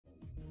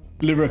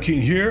Liver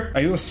King here.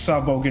 Are you a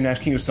sub Ogryn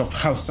asking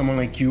yourself how someone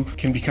like you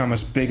can become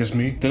as big as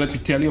me? Then let me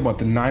tell you about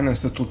the 9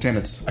 ancestral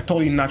tenets. I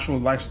told you natural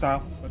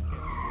lifestyle.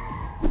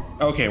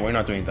 Okay, we're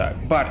not doing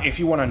that. But if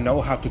you want to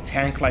know how to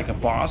tank like a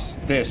boss,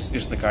 this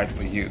is the guide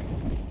for you.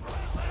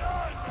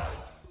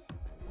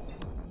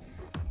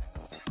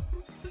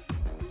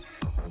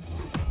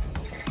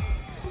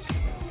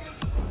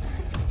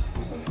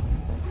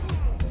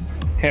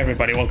 Hey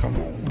everybody, welcome.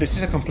 This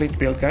is a complete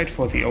build guide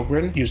for the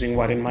Ogryn, using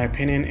what in my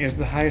opinion is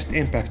the highest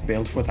impact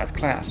build for that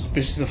class.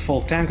 This is a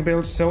full tank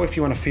build, so if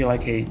you want to feel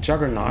like a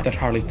juggernaut that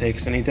hardly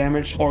takes any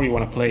damage, or you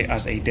want to play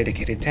as a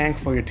dedicated tank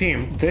for your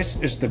team,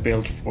 this is the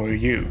build for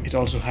you. It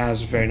also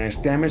has very nice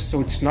damage,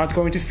 so it's not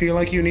going to feel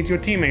like you need your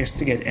teammates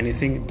to get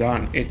anything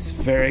done. It's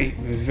very,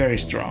 very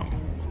strong.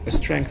 The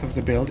strength of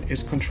the build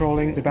is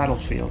controlling the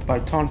battlefield by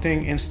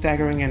taunting and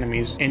staggering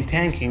enemies and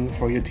tanking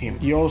for your team.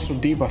 You also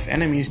debuff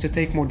enemies to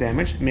take more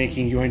damage,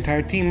 making your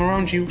entire team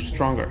around you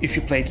stronger. If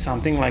you played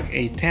something like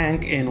a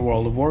tank in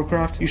World of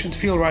Warcraft, you should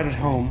feel right at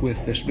home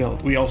with this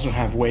build. We also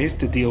have ways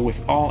to deal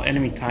with all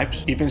enemy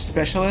types, even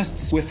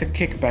specialists with the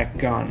kickback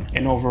gun.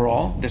 And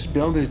overall, this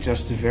build is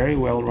just very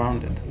well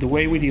rounded. The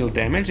way we deal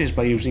damage is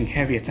by using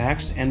heavy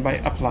attacks and by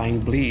applying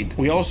bleed.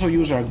 We also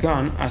use our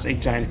gun as a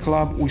giant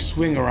club we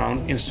swing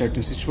around in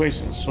certain situations,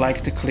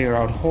 like to clear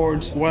out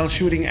hordes while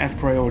shooting at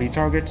priority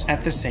targets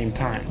at the same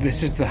time.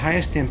 This is the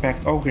highest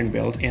impact Ogryn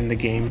build in the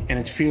game, and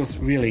it feels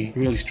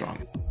really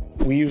strong.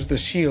 We use the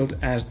shield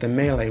as the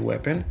melee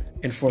weapon,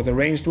 and for the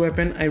ranged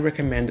weapon I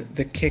recommend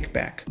the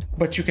kickback,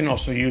 but you can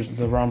also use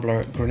the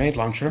Rumbler grenade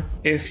launcher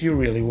if you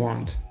really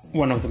want.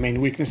 One of the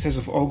main weaknesses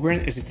of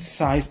Ogryn is its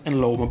size and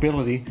low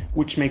mobility,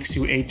 which makes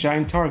you a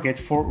giant target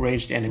for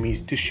ranged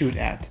enemies to shoot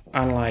at.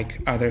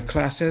 Unlike other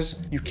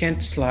classes, you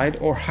can't slide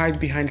or hide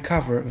behind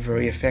cover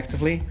very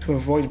effectively to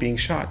avoid being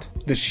shot.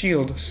 The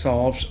shield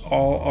solves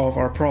all of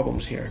our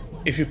problems here.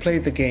 If you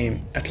played the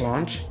game at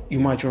launch, you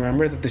might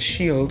remember that the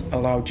shield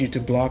allowed you to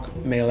block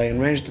melee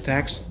and ranged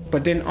attacks,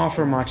 but didn't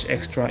offer much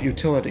extra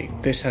utility.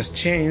 This has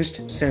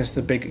changed since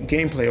the big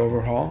gameplay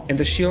overhaul, and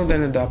the shield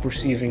ended up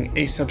receiving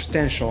a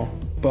substantial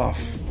buff.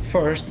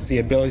 First, the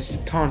ability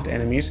to taunt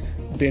enemies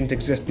didn't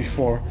exist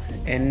before,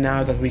 and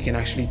now that we can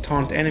actually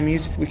taunt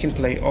enemies, we can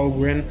play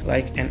Ogryn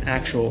like an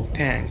actual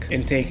tank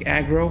and take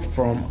aggro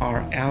from our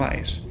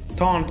allies.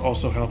 Taunt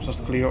also helps us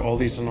clear all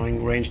these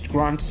annoying ranged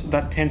grunts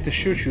that tend to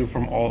shoot you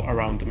from all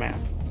around the map.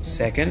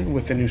 Second,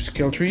 with the new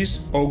skill trees,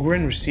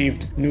 Ogryn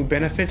received new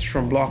benefits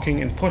from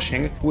blocking and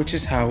pushing, which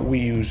is how we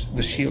use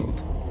the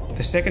shield.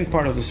 The second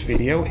part of this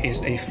video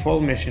is a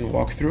full mission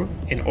walkthrough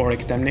in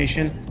Auric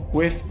Damnation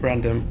with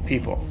random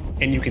people.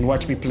 And you can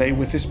watch me play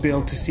with this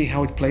build to see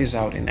how it plays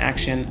out in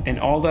action and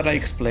all that I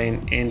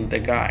explain in the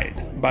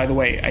guide. By the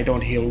way, I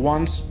don't heal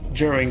once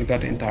during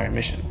that entire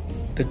mission.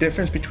 The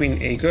difference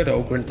between a good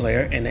Ogryn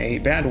player and a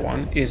bad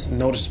one is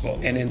noticeable,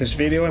 and in this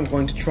video I'm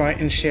going to try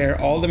and share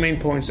all the main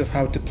points of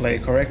how to play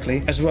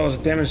correctly, as well as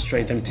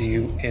demonstrate them to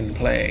you in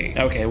play.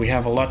 Okay, we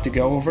have a lot to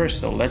go over,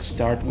 so let's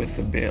start with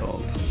the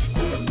build.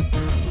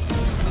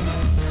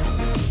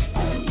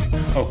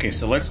 Okay,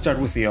 so let's start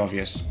with the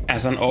obvious.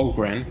 As an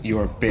Ogryn,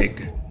 you're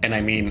big. And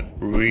I mean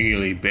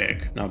really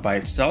big. Now by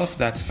itself,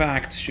 that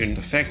fact shouldn't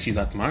affect you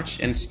that much,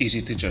 and it's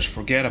easy to just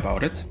forget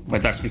about it.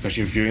 But that's because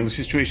you're viewing the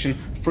situation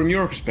from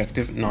your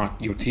perspective, not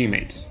your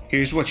teammates.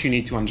 Here's what you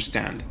need to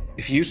understand.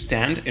 If you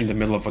stand in the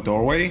middle of a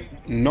doorway,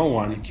 no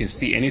one can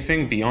see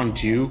anything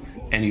beyond you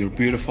and your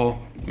beautiful,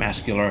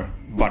 muscular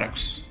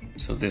buttocks.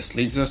 So this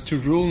leads us to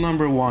rule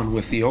number 1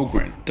 with the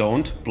Ogryn.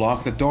 Don't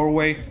block the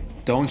doorway,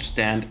 don't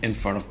stand in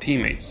front of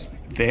teammates.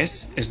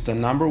 This is the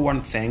number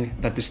 1 thing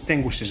that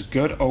distinguishes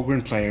good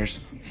Ogryn players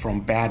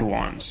from bad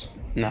ones.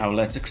 Now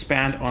let's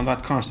expand on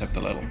that concept a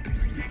little.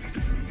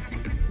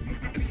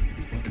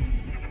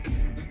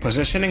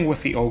 Positioning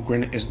with the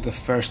Ogryn is the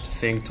first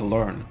thing to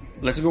learn.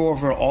 Let's go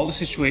over all the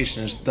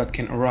situations that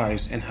can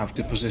arise and how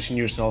to position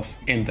yourself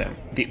in them.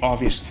 The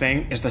obvious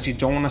thing is that you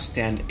don't want to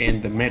stand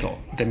in the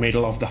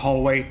middle of the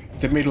hallway,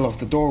 the middle of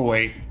the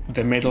doorway,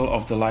 the middle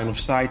of the line of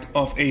sight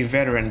of a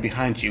veteran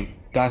behind you.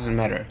 Doesn't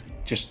matter.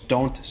 Just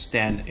don't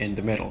stand in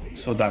the middle.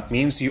 So that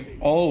means you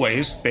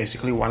always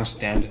basically want to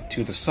stand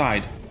to the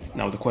side.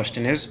 Now the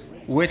question is,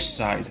 which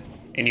side?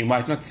 And you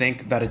might not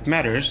think that it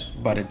matters,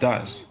 but it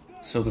does.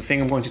 So the thing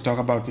I'm going to talk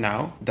about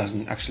now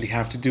doesn't actually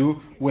have to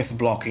do with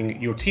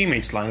blocking your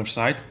teammates' line of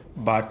sight,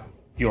 but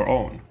your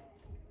own.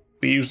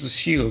 We use the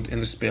shield in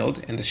this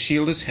build, and the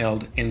shield is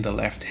held in the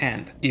left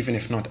hand. Even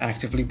if not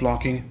actively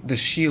blocking, the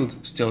shield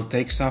still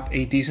takes up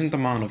a decent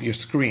amount of your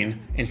screen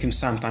and can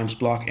sometimes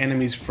block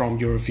enemies from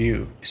your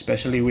view,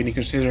 especially when you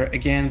consider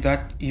again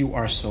that you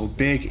are so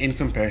big in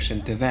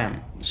comparison to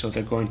them, so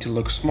they're going to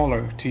look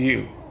smaller to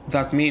you.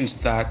 That means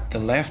that the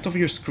left of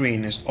your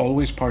screen is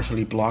always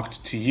partially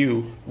blocked to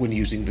you when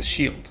using the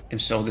shield.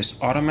 And so this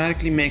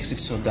automatically makes it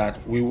so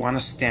that we want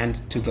to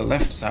stand to the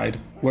left side,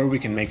 where we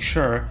can make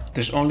sure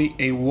there's only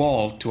a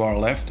wall to our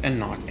left and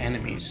not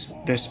enemies.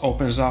 This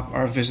opens up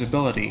our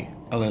visibility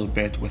a little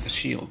bit with a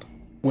shield.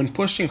 When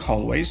pushing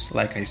hallways,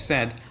 like I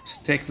said,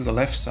 stick to the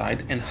left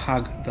side and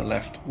hug the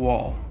left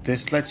wall.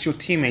 This lets your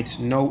teammates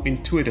know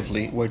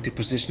intuitively where to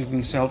position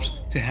themselves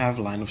to have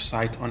line of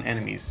sight on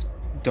enemies.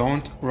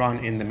 Don't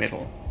run in the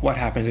middle. What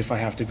happens if I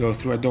have to go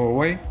through a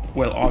doorway?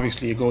 Well,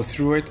 obviously you go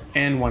through it,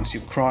 and once you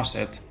cross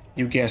it,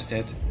 you guessed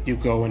it, you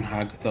go and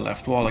hug the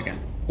left wall again.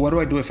 What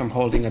do I do if I'm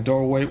holding a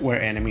doorway where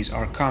enemies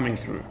are coming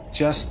through?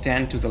 Just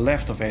stand to the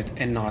left of it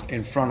and not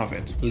in front of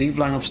it. Leave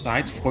line of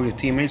sight for your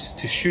teammates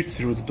to shoot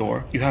through the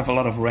door. You have a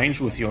lot of range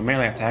with your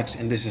melee attacks,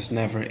 and this is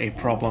never a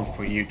problem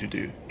for you to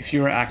do. If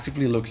you are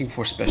actively looking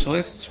for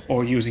specialists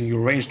or using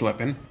your ranged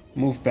weapon,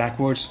 move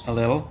backwards a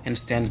little and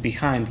stand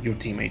behind your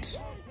teammates,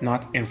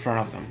 not in front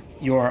of them.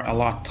 You are a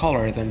lot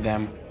taller than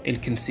them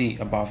and can see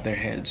above their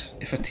heads.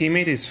 If a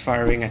teammate is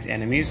firing at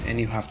enemies and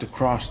you have to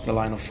cross the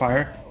line of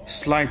fire,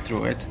 slide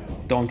through it,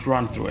 don't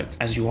run through it,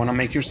 as you want to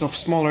make yourself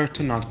smaller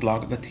to not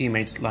block the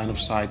teammate's line of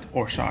sight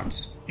or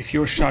shots. If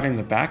you're shot in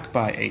the back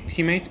by a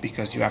teammate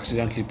because you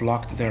accidentally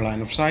blocked their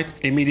line of sight,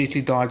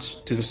 immediately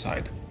dodge to the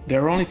side.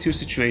 There are only two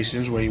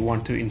situations where you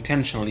want to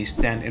intentionally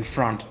stand in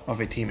front of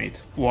a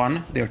teammate.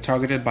 One, they're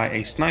targeted by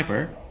a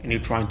sniper and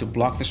you're trying to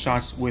block the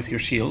shots with your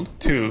shield.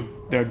 Two,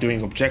 they're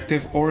doing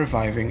objective or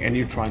reviving and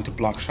you're trying to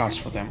block shots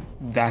for them.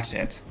 That's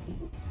it.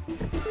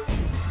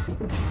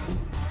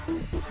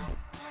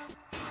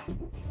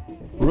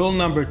 Rule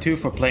number 2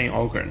 for playing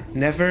Ogryn.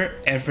 Never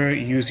ever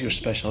use your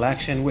special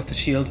action with the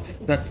shield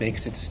that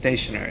makes it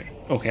stationary.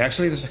 Okay,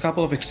 actually there's a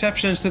couple of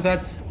exceptions to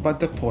that, but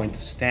the point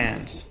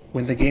stands.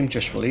 When the game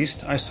just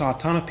released, I saw a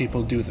ton of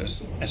people do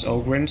this. As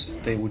Ogryns,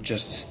 they would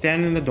just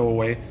stand in the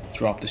doorway,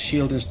 drop the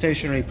shield in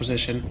stationary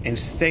position, and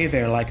stay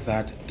there like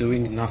that,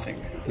 doing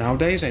nothing.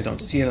 Nowadays I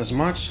don't see it as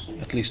much,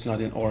 at least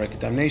not in Auric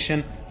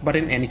Damnation, but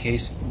in any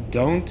case,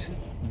 don't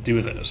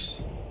do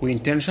this. We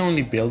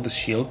intentionally build the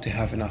shield to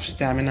have enough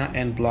stamina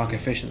and block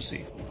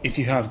efficiency. If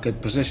you have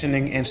good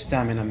positioning and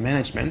stamina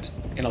management,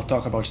 and I'll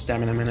talk about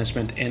stamina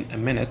management in a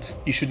minute,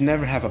 you should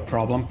never have a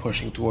problem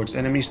pushing towards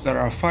enemies that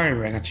are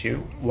firing at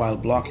you while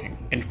blocking,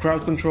 and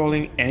crowd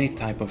controlling any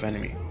type of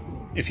enemy.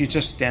 If you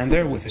just stand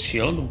there with a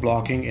shield,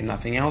 blocking and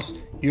nothing else,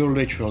 you're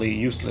literally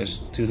useless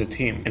to the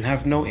team and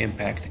have no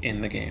impact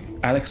in the game.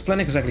 I'll explain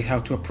exactly how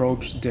to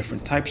approach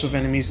different types of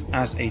enemies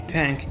as a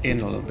tank in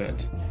a little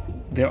bit.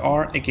 There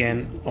are,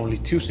 again, only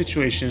two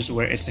situations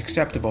where it's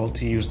acceptable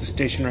to use the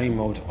stationary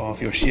mode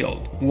of your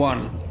shield.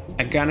 1.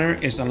 A gunner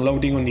is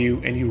unloading on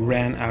you and you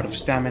ran out of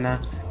stamina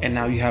and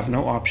now you have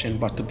no option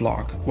but to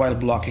block. While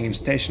blocking in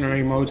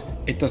stationary mode,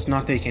 it does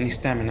not take any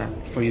stamina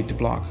for you to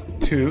block.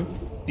 2.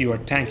 You are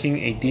tanking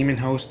a demon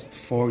host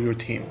for your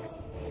team.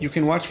 You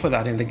can watch for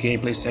that in the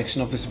gameplay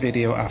section of this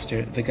video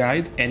after the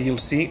guide, and you'll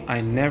see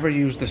I never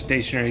used the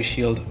stationary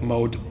shield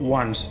mode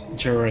once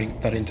during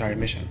that entire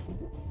mission.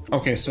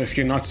 Okay, so if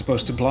you're not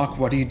supposed to block,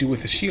 what do you do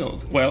with the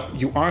shield? Well,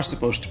 you are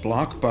supposed to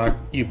block, but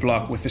you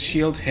block with the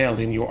shield held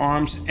in your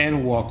arms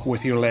and walk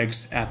with your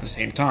legs at the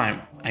same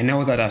time. I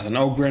know that as an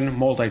Ogryn,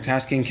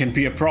 multitasking can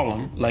be a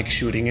problem, like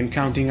shooting and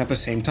counting at the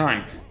same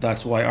time.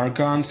 That's why our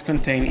guns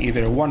contain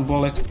either 1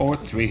 bullet or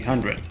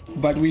 300.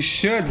 But we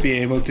should be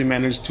able to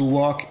manage to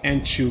walk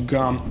and chew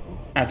gum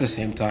at the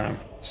same time.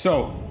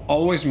 So,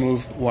 always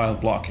move while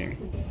blocking.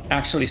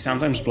 Actually,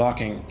 sometimes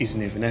blocking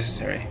isn't even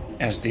necessary.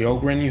 As the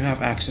Ogryn, you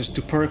have access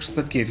to perks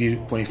that give you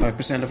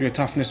 25% of your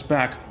toughness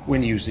back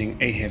when using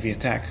a heavy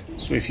attack.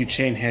 So if you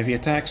chain heavy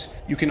attacks,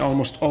 you can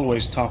almost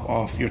always top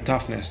off your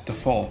toughness to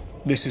full.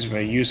 This is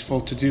very useful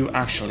to do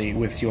actually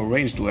with your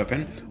ranged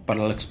weapon, but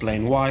I'll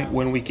explain why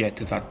when we get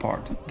to that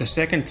part. The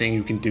second thing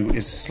you can do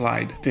is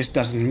slide. This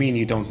doesn't mean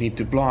you don't need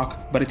to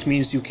block, but it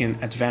means you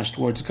can advance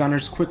towards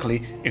gunners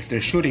quickly if they're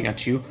shooting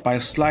at you by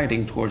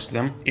sliding towards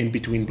them in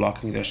between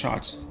blocking their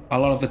shots. A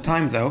lot of the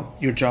time though,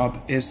 your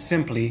job is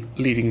simply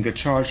leading the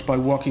charge by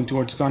walking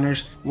towards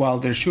gunners while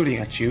they're shooting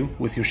at you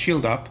with your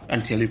shield up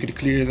until you can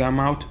clear them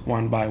out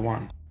one by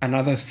one.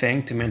 Another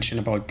thing to mention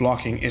about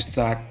blocking is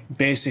that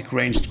basic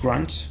ranged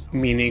grunts,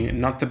 meaning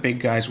not the big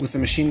guys with the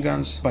machine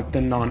guns, but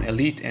the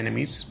non-elite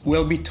enemies,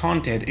 will be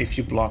taunted if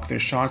you block their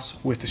shots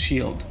with the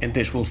shield, and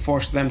this will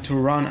force them to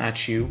run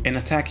at you and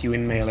attack you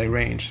in melee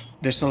range.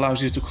 This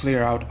allows you to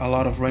clear out a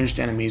lot of ranged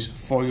enemies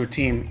for your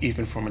team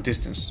even from a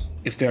distance.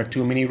 If there are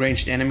too many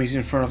ranged enemies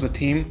in front of the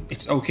team,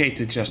 it's okay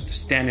to just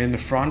stand in the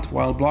front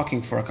while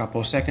blocking for a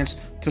couple of seconds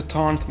to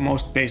taunt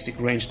most basic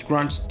ranged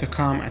grunts to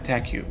come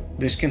attack you.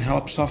 This can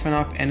help soften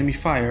up enemy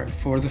fire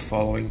for the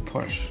following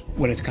push.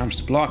 When it comes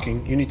to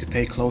blocking, you need to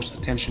pay close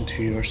attention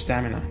to your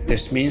stamina.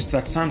 This means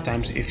that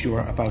sometimes if you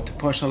are about to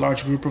push a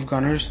large group of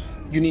gunners,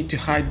 you need to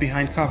hide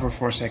behind cover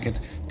for a second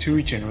to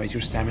regenerate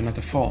your stamina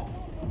to full.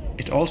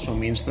 It also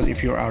means that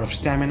if you're out of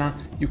stamina,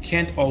 you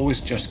can't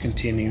always just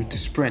continue to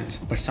sprint,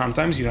 but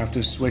sometimes you have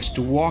to switch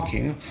to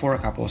walking for a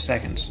couple of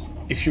seconds.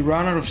 If you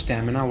run out of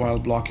stamina while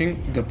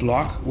blocking, the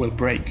block will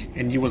break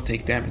and you will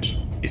take damage.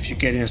 If you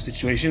get in a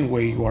situation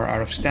where you are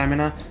out of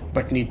stamina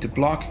but need to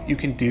block, you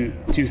can do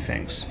two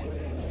things.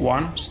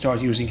 1.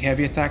 Start using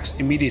heavy attacks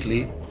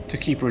immediately to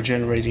keep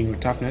regenerating your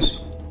toughness.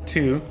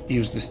 2.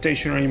 Use the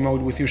stationary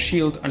mode with your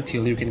shield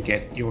until you can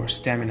get your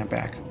stamina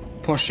back.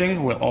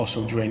 Pushing will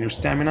also drain your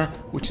stamina,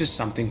 which is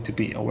something to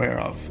be aware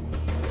of.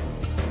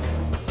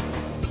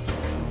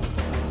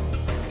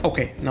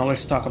 Okay, now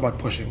let's talk about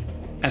pushing.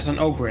 As an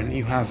Ogryn,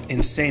 you have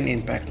insane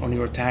impact on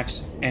your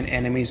attacks, and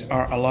enemies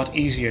are a lot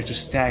easier to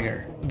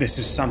stagger. This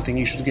is something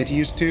you should get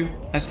used to,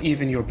 as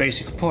even your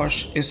basic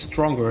push is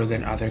stronger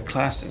than other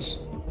classes.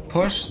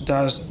 Push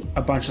does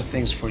a bunch of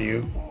things for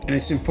you, and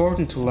it's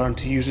important to learn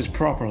to use it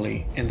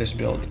properly in this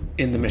build.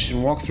 In the mission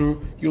walkthrough,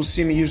 you'll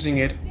see me using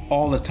it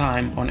all the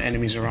time on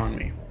enemies around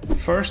me.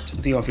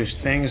 First, the obvious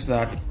thing is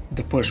that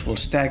the push will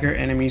stagger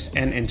enemies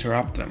and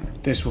interrupt them.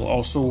 This will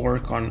also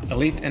work on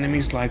elite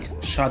enemies like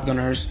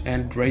shotgunners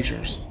and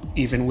ragers,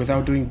 even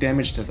without doing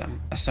damage to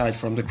them. Aside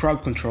from the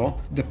crowd control,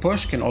 the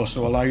push can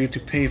also allow you to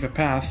pave a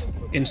path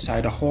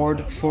inside a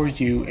horde for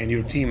you and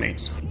your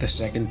teammates. The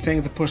second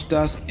thing the push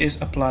does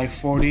is apply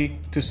 40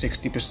 to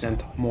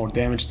 60% more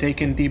damage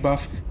taken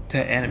debuff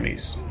to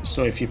enemies.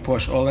 So if you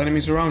push all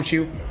enemies around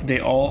you, they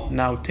all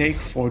now take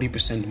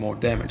 40% more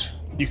damage.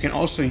 You can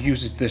also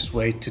use it this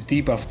way to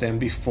debuff them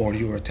before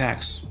your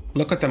attacks.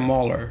 Look at the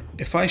Mauler.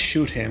 If I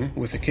shoot him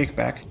with a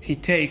kickback, he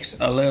takes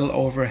a little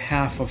over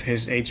half of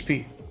his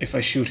HP. If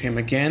I shoot him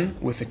again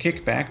with a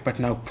kickback but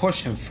now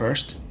push him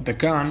first, the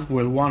gun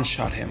will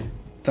one-shot him.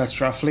 That's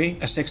roughly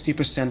a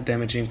 60%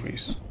 damage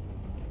increase.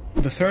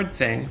 The third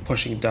thing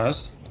pushing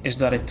does is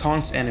that it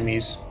taunts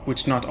enemies,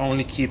 which not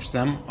only keeps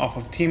them off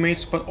of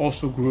teammates but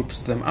also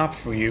groups them up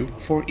for you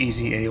for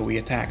easy AoE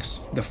attacks.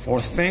 The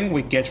fourth thing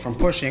we get from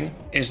pushing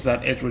is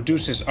that it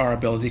reduces our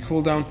ability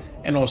cooldown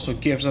and also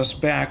gives us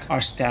back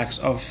our stacks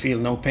of Feel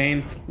No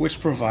Pain,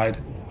 which provide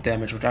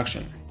damage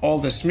reduction. All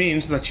this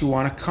means that you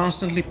want to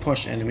constantly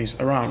push enemies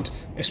around,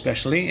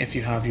 especially if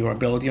you have your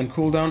ability on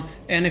cooldown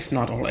and if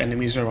not all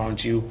enemies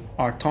around you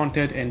are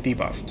taunted and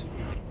debuffed.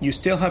 You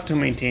still have to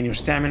maintain your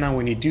stamina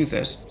when you do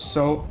this,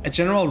 so a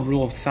general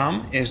rule of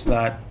thumb is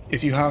that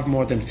if you have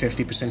more than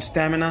 50%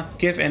 stamina,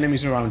 give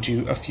enemies around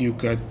you a few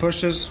good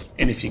pushes,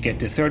 and if you get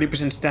to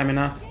 30%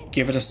 stamina,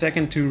 give it a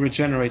second to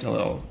regenerate a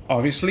little.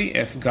 Obviously,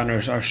 if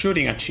gunners are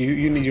shooting at you,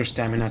 you need your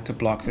stamina to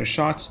block their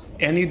shots,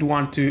 and you'd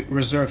want to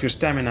reserve your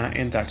stamina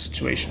in that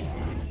situation.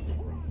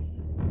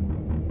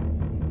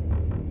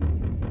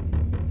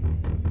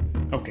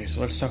 Okay,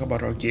 so let's talk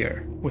about our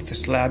gear. With the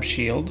Slab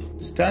Shield,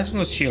 stats on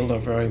the shield are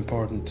very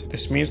important.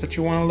 This means that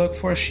you want to look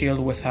for a shield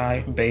with high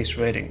base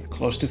rating,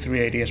 close to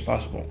 380 as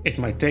possible. It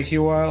might take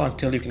you a while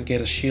until you can get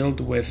a shield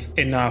with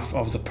enough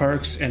of the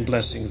perks and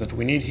blessings that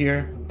we need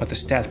here, but the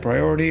stat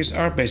priorities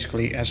are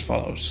basically as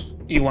follows.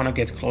 You want to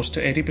get close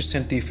to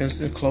 80% defense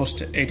and close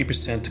to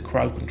 80%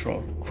 crowd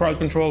control. Crowd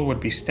control would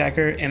be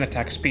stagger and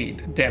attack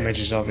speed. Damage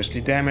is obviously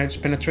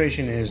damage,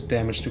 penetration is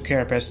damage to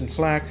carapace and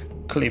flak,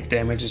 cleave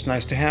damage is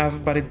nice to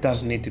have, but it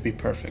doesn't need to be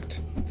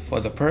perfect.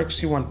 For the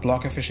perks, you want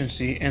block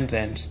efficiency and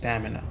then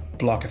stamina.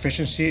 Block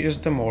efficiency is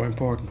the more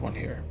important one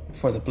here.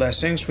 For the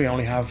blessings, we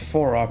only have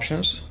 4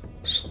 options.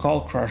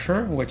 Skull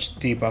Crusher, which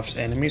debuffs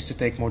enemies to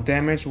take more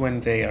damage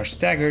when they are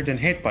staggered and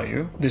hit by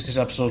you. This is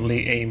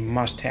absolutely a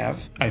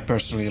must-have. I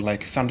personally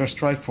like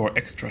Thunderstrike for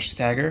extra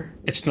stagger.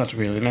 It's not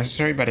really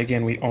necessary, but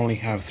again, we only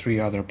have 3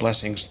 other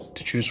blessings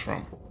to choose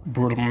from.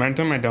 Brutal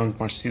Momentum I don't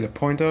much see the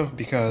point of,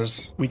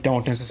 because we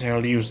don't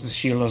necessarily use the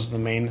shield as the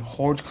main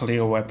horde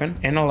clear weapon,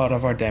 and a lot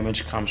of our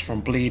damage comes from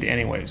bleed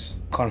anyways.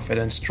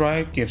 Confident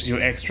Strike gives you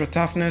extra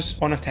toughness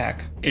on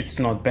attack. It's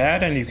not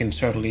bad and you can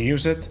certainly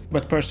use it,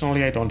 but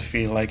personally I don't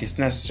feel like it's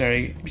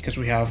necessary because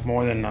we have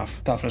more than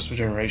enough toughness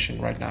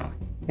regeneration right now.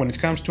 When it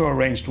comes to a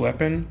ranged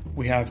weapon,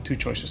 we have 2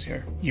 choices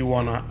here. You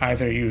wanna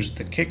either use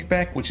the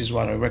Kickback, which is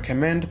what I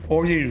recommend,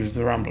 or you use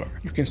the Rumbler.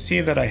 You can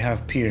see that I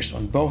have Pierce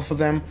on both of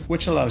them,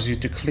 which allows you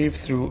to cleave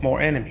through more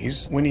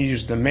enemies when you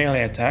use the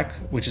melee attack,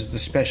 which is the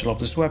special of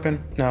this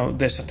weapon. Now,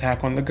 this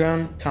attack on the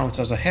gun counts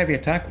as a heavy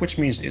attack, which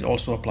means it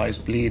also applies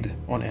bleed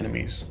on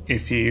enemies.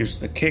 If you use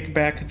the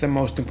Kickback, the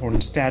most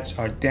important stats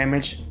are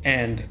damage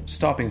and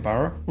stopping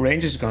power.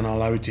 Range is gonna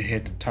allow you to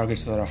hit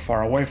targets that are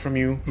far away from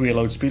you.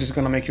 Reload speed is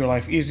gonna make your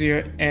life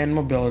easier, and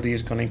mobility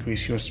is going to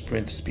increase your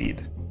sprint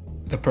speed.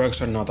 The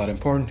perks are not that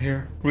important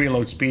here.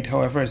 Reload speed,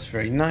 however, is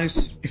very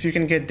nice. If you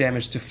can get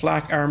damage to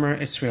flak armor,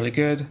 it's really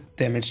good.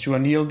 Damage to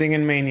unyielding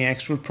and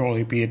maniacs would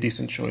probably be a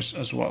decent choice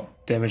as well.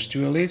 Damage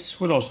to elites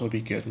would also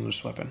be good in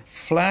this weapon.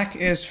 Flak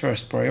is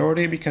first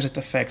priority because it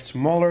affects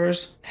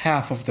maulers,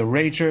 half of the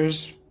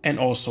ragers, and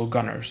also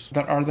gunners.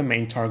 That are the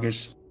main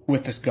targets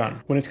with this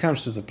gun. When it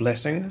comes to the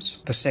blessings,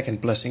 the second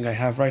blessing I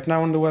have right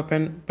now on the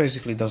weapon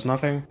basically does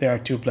nothing. There are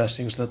 2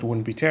 blessings that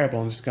wouldn't be terrible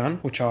on this gun,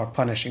 which are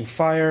Punishing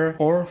Fire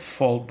or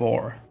Full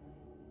Bore.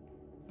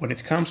 When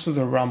it comes to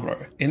the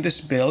Rumbler, in this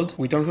build,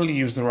 we don't really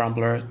use the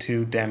Rumbler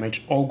to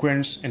damage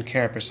Ogryns and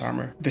Carapace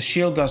armor. The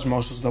shield does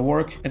most of the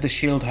work, and the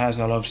shield has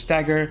a lot of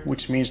stagger,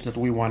 which means that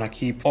we want to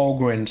keep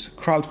Ogryns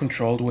crowd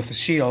controlled with the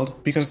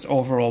shield because it's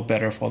overall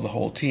better for the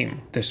whole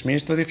team. This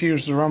means that if you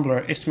use the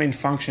Rumbler, its main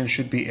function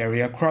should be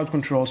area crowd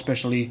control,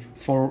 especially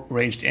for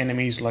ranged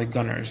enemies like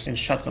gunners and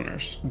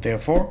shotgunners.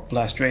 Therefore,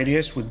 blast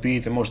radius would be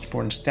the most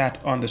important stat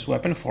on this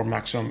weapon for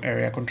maximum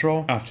area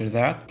control. After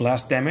that,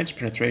 blast damage,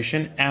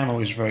 penetration, ammo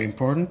is very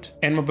important, important,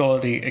 and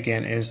mobility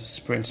again is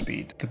sprint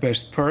speed. The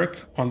best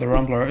perk on the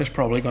Rumbler is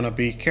probably gonna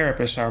be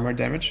Carapace armor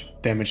damage.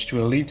 Damage to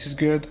elites is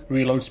good,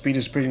 reload speed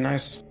is pretty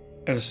nice.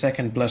 As a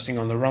second blessing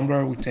on the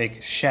Rumbler, we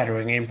take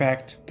Shattering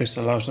Impact. This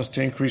allows us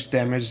to increase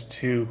damage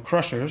to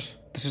Crushers.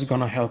 This is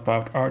gonna help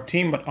out our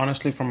team, but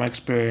honestly from my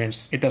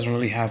experience, it doesn't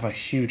really have a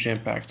huge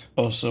impact.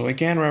 Also,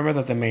 again, remember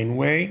that the main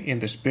way in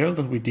this build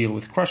that we deal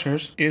with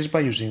Crushers is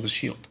by using the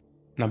shield.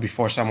 Now,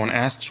 before someone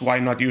asks why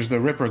not use the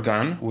Ripper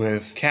gun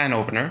with can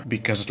opener,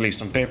 because at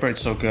least on paper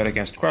it's so good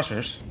against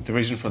Crushers, the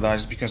reason for that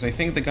is because I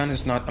think the gun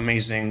is not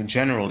amazing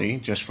generally,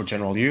 just for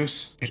general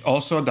use. It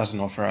also doesn't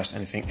offer us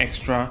anything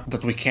extra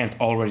that we can't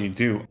already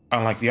do,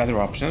 unlike the other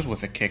options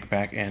with the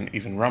Kickback and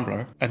even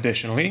Rumbler.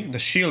 Additionally, the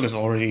shield is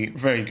already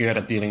very good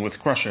at dealing with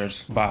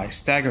Crushers by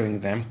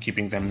staggering them,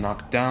 keeping them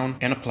knocked down,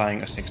 and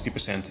applying a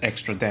 60%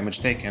 extra damage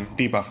taken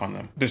debuff on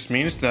them. This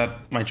means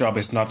that my job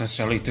is not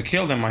necessarily to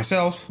kill them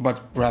myself, but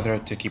rather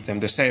to keep them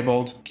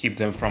disabled, keep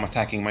them from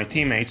attacking my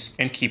teammates,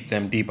 and keep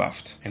them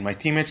debuffed, and my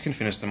teammates can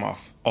finish them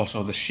off.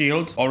 Also, the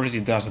shield already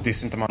does a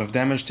decent amount of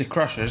damage to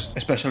Crushers,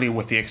 especially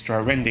with the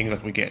extra rending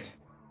that we get.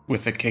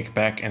 With the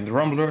Kickback and the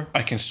Rumbler,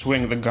 I can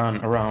swing the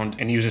gun around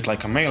and use it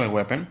like a melee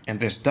weapon, and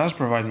this does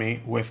provide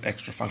me with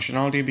extra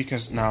functionality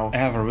because now I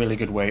have a really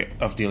good way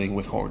of dealing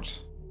with hordes.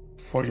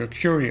 For your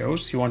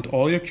curios, you want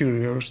all your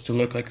curios to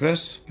look like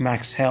this: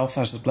 max health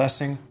as the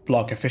blessing,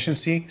 block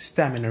efficiency,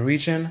 stamina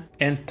regen,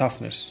 and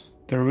toughness.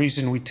 The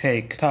reason we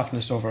take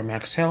toughness over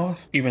max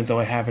health, even though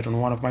I have it on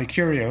one of my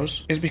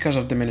curios, is because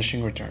of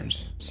diminishing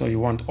returns. So you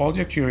want all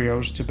your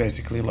curios to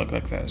basically look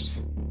like this.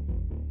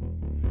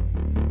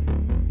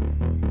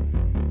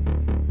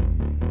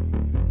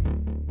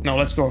 Now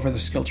let's go over the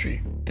skill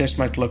tree. This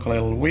might look a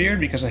little weird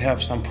because I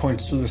have some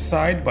points to the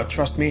side, but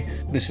trust me,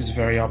 this is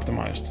very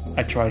optimized.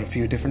 I tried a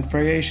few different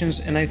variations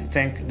and I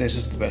think this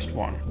is the best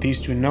one.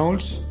 These two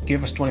nodes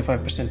give us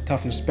 25%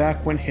 toughness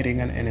back when hitting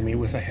an enemy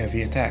with a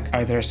heavy attack,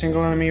 either a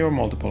single enemy or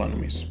multiple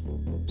enemies.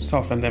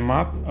 Soften them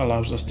up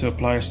allows us to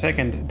apply a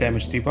second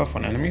damage debuff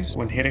on enemies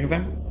when hitting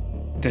them.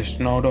 This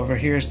node over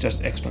here is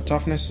just extra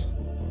toughness.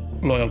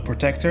 Loyal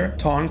Protector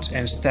taunts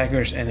and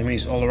staggers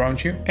enemies all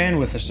around you, and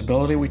with this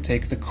ability we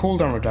take the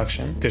cooldown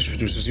reduction. This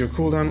reduces your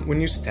cooldown when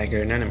you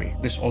stagger an enemy.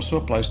 This also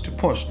applies to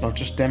push, not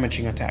just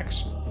damaging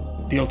attacks.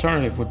 The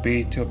alternative would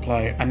be to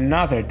apply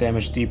another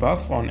damage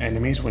debuff on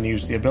enemies when you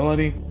use the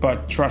ability,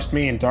 but trust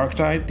me, in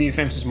Darktide,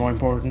 defense is more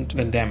important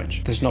than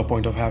damage. There's no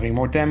point of having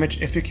more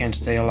damage if you can't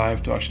stay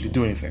alive to actually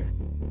do anything.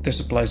 This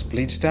applies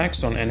bleed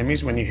stacks on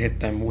enemies when you hit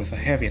them with a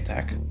heavy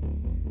attack.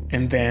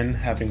 And then,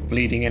 having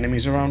bleeding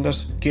enemies around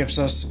us gives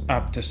us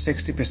up to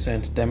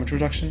 60% damage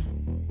reduction.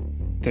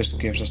 This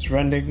gives us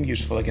rending,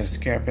 useful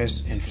against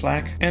Carapace and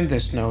Flak, and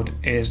this node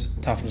is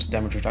toughness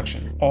damage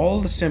reduction.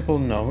 All the simple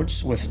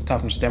nodes with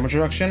toughness damage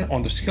reduction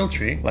on the skill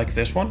tree, like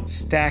this one,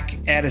 stack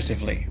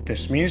additively.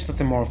 This means that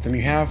the more of them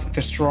you have,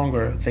 the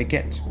stronger they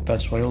get.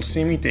 That's why you'll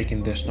see me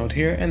taking this node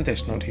here and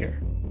this node here.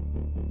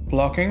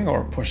 Blocking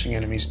or pushing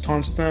enemies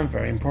taunts them,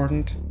 very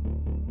important.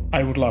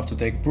 I would love to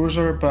take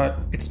Bruiser, but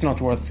it's not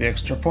worth the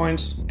extra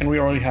points, and we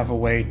already have a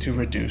way to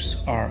reduce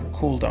our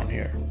cooldown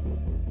here.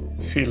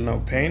 Feel No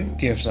Pain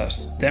gives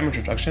us damage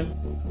reduction.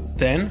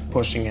 Then,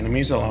 pushing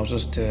enemies allows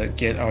us to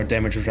get our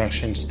damage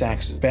reduction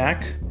stacks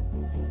back.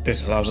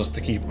 This allows us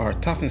to keep our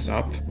toughness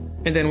up,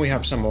 and then we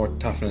have some more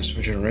toughness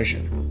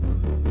regeneration.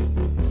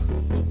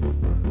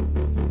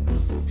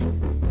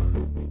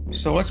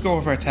 So let's go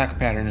over attack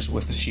patterns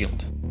with the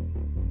shield.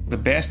 The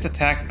best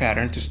attack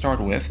pattern to start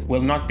with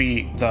will not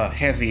be the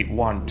heavy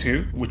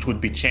 1-2, which would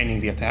be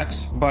chaining the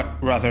attacks,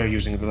 but rather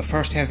using the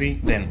first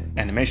heavy, then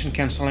animation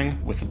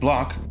cancelling with the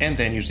block, and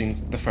then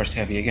using the first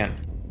heavy again.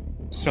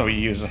 So you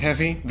use a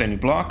heavy, then you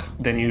block,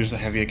 then you use a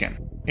heavy again.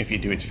 If you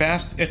do it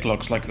fast, it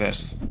looks like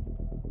this.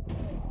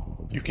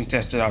 You can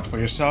test it out for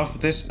yourself.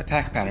 This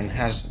attack pattern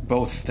has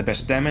both the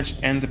best damage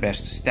and the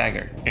best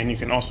stagger. And you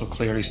can also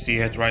clearly see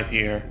it right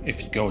here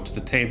if you go to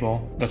the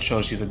table that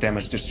shows you the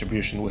damage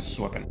distribution with this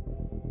weapon.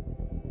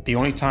 The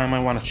only time I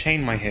want to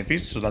chain my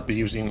heavies, so that be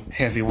using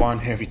heavy 1,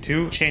 heavy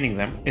 2, chaining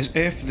them, is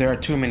if there are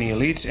too many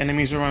elites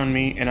enemies around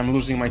me and I'm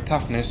losing my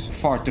toughness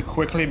far too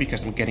quickly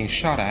because I'm getting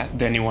shot at.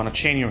 Then you want to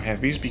chain your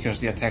heavies because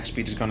the attack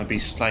speed is going to be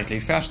slightly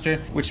faster,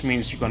 which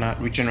means you're going to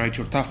regenerate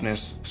your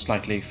toughness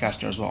slightly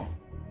faster as well.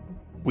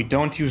 We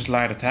don't use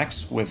light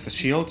attacks with the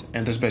shield,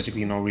 and there's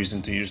basically no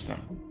reason to use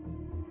them.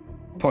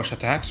 Push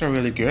attacks are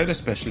really good,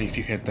 especially if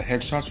you hit the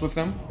headshots with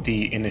them.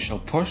 The initial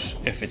push,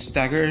 if it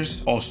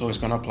staggers, also is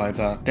going to apply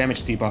the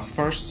damage debuff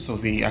first, so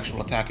the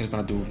actual attack is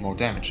going to do more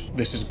damage.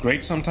 This is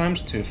great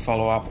sometimes to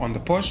follow up on the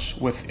push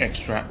with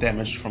extra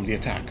damage from the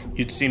attack.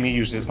 You'd see me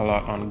use it a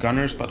lot on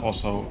gunners, but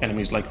also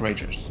enemies like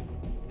ragers.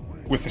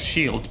 With the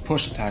shield,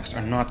 push attacks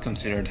are not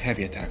considered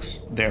heavy attacks.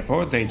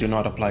 Therefore, they do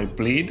not apply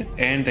bleed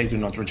and they do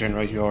not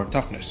regenerate your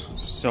toughness.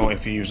 So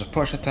if you use a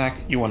push attack,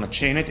 you want to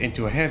chain it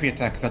into a heavy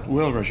attack that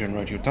will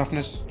regenerate your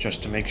toughness,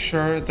 just to make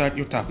sure that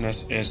your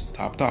toughness is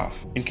topped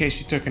off, in case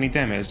you took any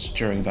damage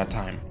during that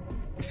time.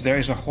 If there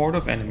is a horde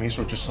of enemies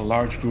or just a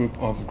large group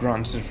of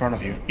grunts in front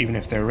of you, even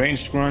if they're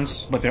ranged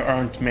grunts, but there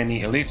aren't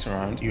many elites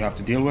around you have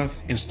to deal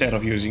with, instead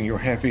of using your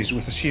heavies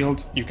with a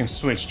shield, you can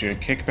switch to your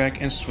kickback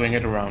and swing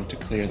it around to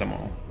clear them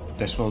all.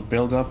 This will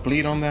build up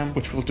bleed on them,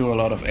 which will do a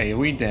lot of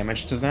AoE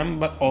damage to them,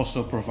 but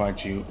also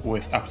provide you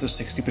with up to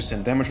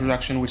 60% damage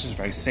reduction, which is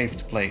very safe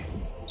to play.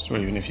 So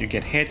even if you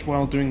get hit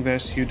while doing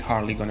this, you're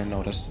hardly gonna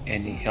notice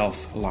any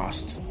health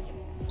lost.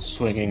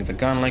 Swinging the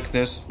gun like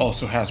this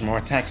also has more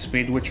attack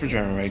speed, which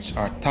regenerates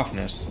our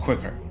toughness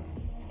quicker.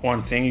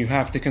 One thing you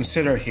have to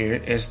consider here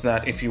is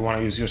that if you want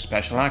to use your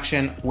special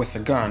action with the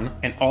gun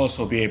and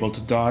also be able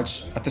to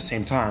dodge at the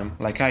same time,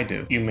 like I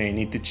do, you may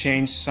need to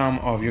change some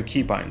of your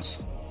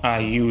keybinds. I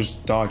use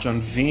dodge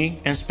on V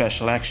and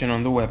special action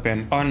on the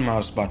weapon on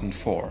mouse button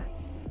 4.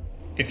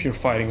 If you're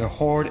fighting a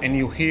horde and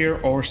you hear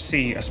or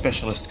see a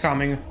specialist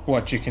coming,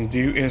 what you can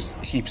do is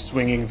keep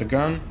swinging the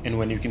gun, and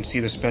when you can see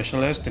the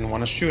specialist and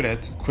want to shoot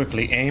it,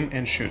 quickly aim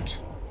and shoot.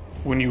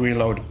 When you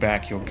reload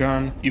back your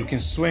gun, you can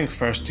swing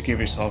first to give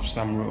yourself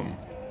some room.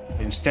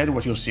 Instead,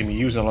 what you'll see me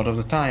use a lot of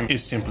the time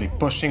is simply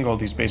pushing all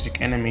these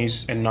basic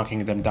enemies and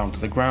knocking them down to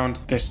the ground.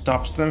 This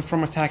stops them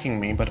from attacking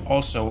me, but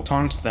also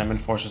taunts them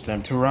and forces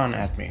them to run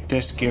at me.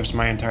 This gives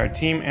my entire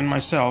team and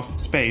myself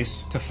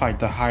space to fight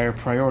the higher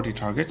priority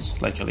targets,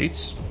 like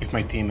elites. If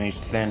my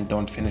teammates then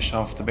don't finish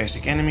off the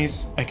basic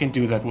enemies, I can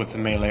do that with the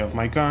melee of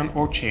my gun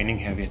or chaining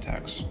heavy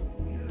attacks.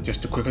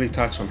 Just to quickly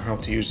touch on how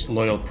to use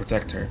Loyal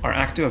Protector. Our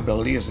active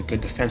ability is a good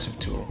defensive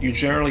tool. You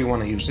generally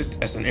want to use it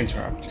as an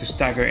interrupt to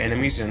stagger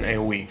enemies in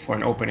AoE for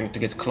an opening to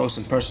get close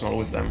and personal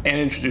with them and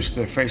introduce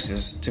their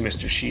faces to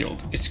Mr.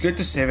 Shield. It's good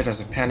to save it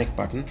as a panic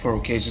button for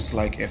occasions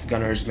like if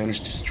gunners manage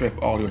to strip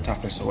all your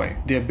toughness away.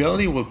 The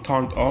ability will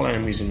taunt all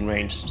enemies in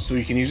range, so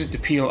you can use it to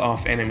peel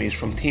off enemies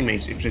from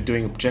teammates if they're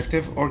doing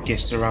objective or get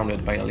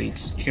surrounded by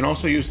elites. You can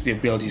also use the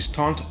ability's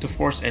taunt to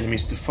force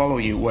enemies to follow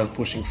you while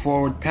pushing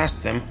forward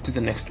past them to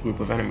the next group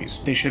of enemies.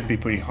 They should be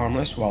pretty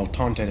harmless while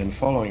taunted and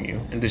following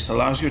you, and this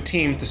allows your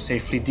team to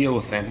safely deal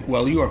with them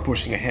while you are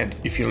pushing ahead.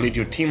 If you lead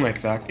your team like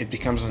that, it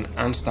becomes an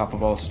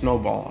unstoppable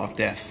snowball of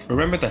death.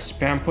 Remember that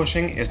spam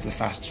pushing is the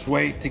fastest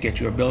way to get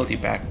your ability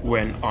back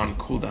when on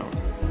cooldown.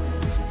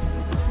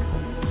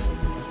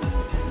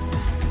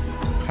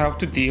 How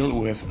to deal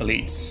with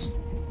elites.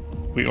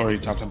 We already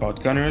talked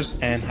about gunners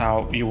and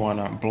how you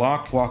wanna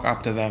block, walk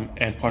up to them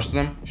and push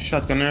them.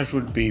 Shotgunners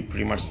would be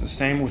pretty much the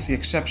same, with the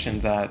exception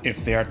that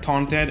if they are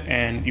taunted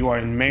and you are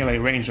in melee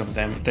range of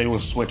them, they will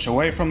switch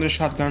away from their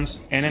shotguns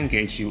and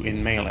engage you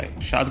in melee.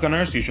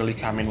 Shotgunners usually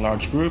come in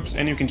large groups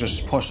and you can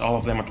just push all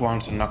of them at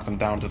once and knock them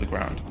down to the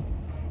ground.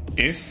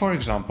 If, for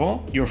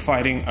example, you're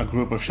fighting a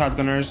group of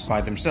shotgunners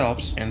by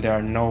themselves and there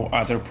are no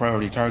other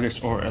priority targets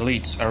or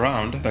elites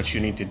around that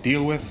you need to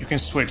deal with, you can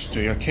switch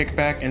to your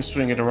kickback and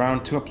swing it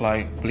around to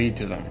apply bleed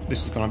to them.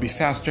 This is gonna be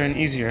faster and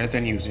easier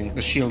than using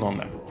the shield on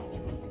them.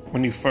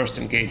 When you first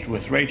engage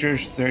with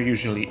ragers, they're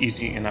usually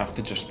easy enough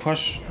to just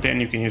push.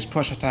 Then you can use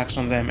push attacks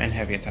on them and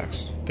heavy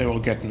attacks. They will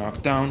get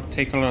knocked down,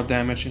 take a lot of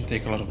damage and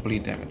take a lot of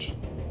bleed damage.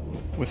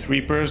 With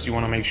Reapers, you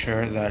want to make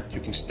sure that you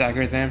can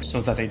stagger them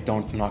so that they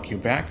don't knock you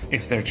back.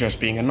 If they're just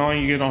being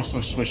annoying, you can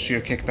also switch to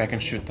your kickback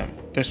and shoot them.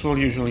 This will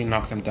usually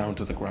knock them down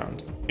to the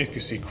ground. If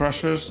you see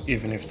Crushers,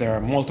 even if there are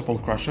multiple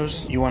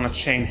Crushers, you want to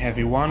chain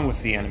heavy one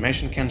with the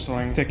animation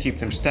cancelling to keep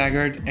them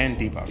staggered and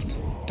debuffed.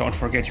 Don't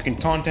forget you can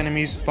taunt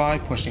enemies by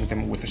pushing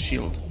them with a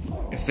shield.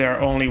 If there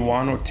are only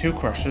one or two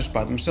Crushers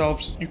by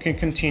themselves, you can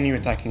continue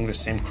attacking the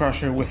same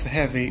Crusher with the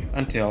heavy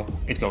until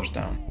it goes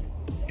down.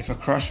 If a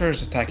Crusher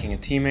is attacking a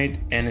teammate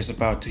and is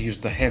about to use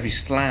the heavy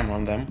slam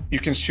on them, you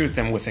can shoot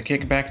them with a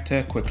kickback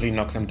to quickly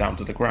knock them down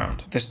to the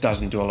ground. This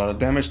doesn't do a lot of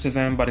damage to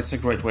them, but it's a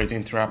great way to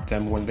interrupt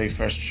them when they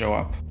first show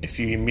up. If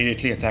you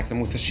immediately attack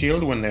them with a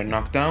shield when they're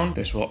knocked down,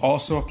 this will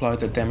also apply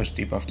the damage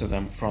debuff to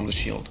them from the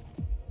shield.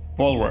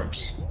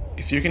 Bulwarks.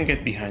 If you can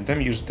get behind them,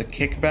 use the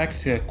kickback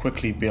to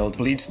quickly build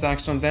bleed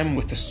stacks on them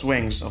with the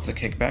swings of the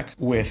kickback.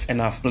 With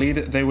enough bleed,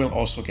 they will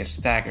also get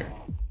staggered.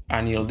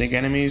 Unyielding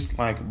enemies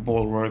like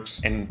Bulwarks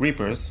and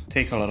Reapers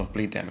take a lot of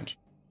bleed damage.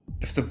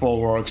 If the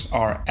Bulwarks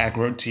are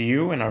aggroed to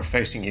you and are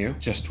facing you,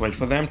 just wait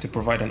for them to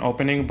provide an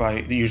opening by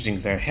using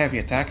their heavy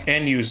attack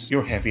and use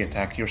your heavy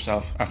attack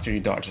yourself after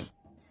you dodge it.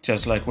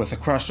 Just like with the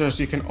Crushers,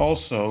 you can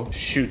also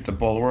shoot the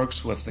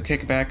Bulwarks with the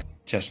kickback.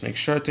 Just make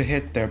sure to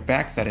hit their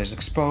back that is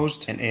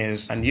exposed and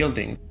is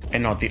unyielding,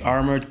 and not the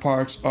armored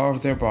parts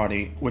of their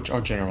body, which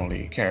are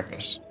generally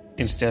carapace.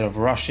 Instead of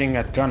rushing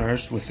at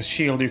gunners with the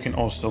shield, you can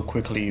also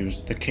quickly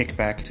use the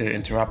kickback to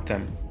interrupt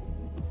them.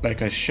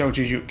 Like I showed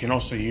you, you can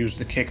also use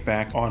the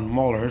kickback on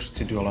maulers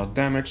to do a lot of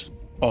damage,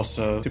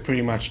 also to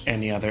pretty much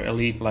any other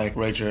elite like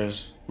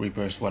Ragers,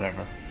 Reapers,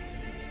 whatever.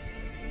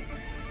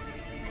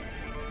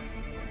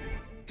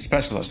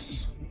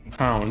 Specialists.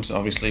 Hounds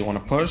obviously want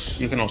to push,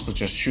 you can also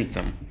just shoot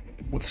them.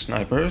 With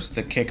snipers,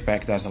 the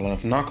kickback does a lot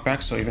of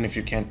knockback, so even if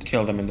you can't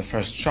kill them in the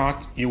first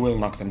shot, you will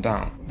knock them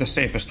down. The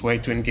safest way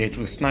to engage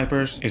with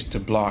snipers is to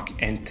block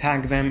and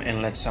tag them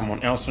and let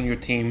someone else on your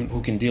team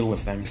who can deal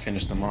with them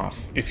finish them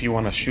off. If you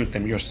want to shoot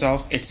them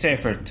yourself, it's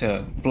safer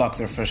to block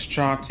their first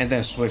shot and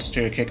then switch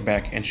to your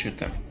kickback and shoot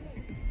them.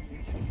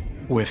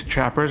 With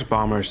trappers,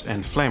 bombers,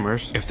 and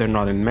flamers, if they're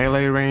not in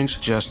melee range,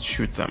 just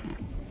shoot them.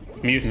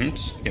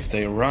 Mutants, if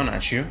they run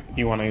at you,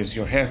 you want to use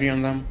your heavy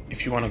on them.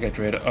 If you want to get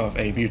rid of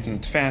a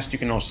mutant fast, you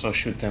can also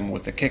shoot them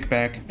with a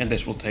kickback, and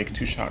this will take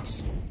 2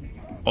 shots.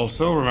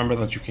 Also, remember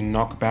that you can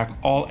knock back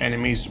all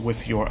enemies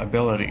with your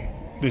ability.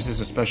 This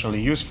is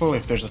especially useful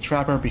if there's a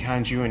trapper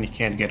behind you and you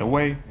can't get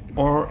away,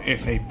 or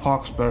if a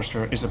pox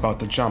burster is about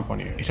to jump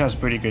on you. It has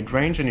pretty good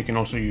range, and you can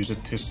also use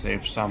it to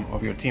save some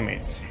of your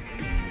teammates.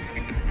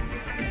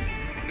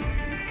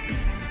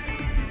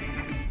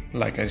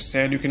 Like I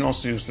said, you can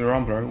also use the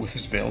Rumbler with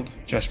this build.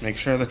 Just make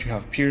sure that you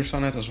have Pierce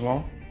on it as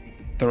well.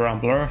 The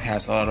Rumbler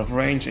has a lot of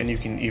range and you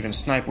can even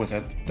snipe with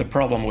it. The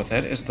problem with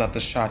it is that the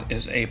shot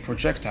is a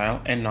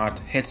projectile and not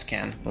hit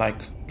scan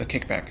like the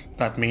kickback.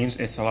 That means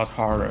it's a lot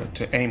harder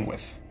to aim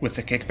with. With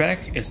the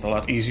kickback, it's a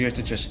lot easier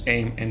to just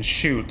aim and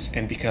shoot,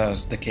 and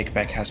because the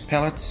kickback has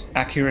pellets,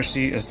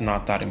 accuracy is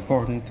not that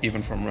important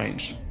even from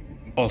range.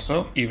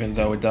 Also, even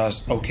though it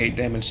does okay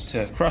damage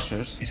to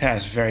crushers, it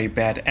has very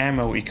bad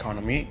ammo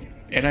economy,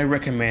 and I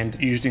recommend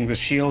using the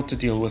shield to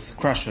deal with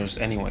crushers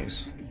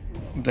anyways.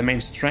 The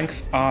main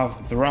strength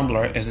of the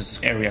Rumbler is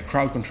its area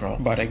crowd control,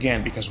 but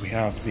again, because we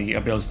have the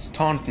ability to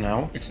taunt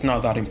now, it's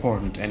not that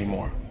important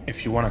anymore.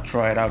 If you want to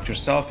try it out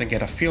yourself and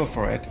get a feel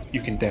for it,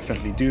 you can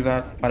definitely do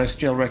that, but I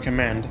still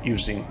recommend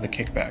using the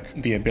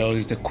kickback. The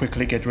ability to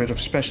quickly get rid of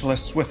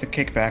specialists with the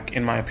kickback,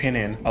 in my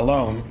opinion,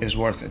 alone is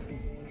worth it.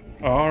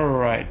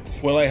 Alright,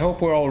 well I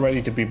hope we're all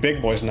ready to be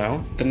big boys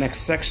now. The next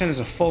section is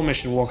a full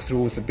mission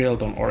walkthrough with the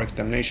build on Auric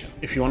Damnation.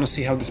 If you want to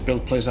see how this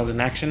build plays out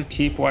in action,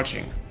 keep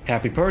watching.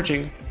 Happy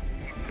purging!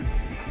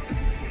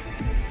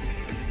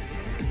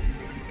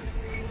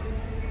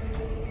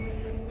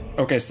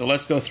 Okay, so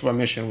let's go through a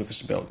mission with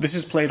this build. This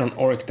is played on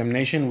Auric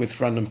Damnation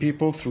with random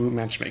people through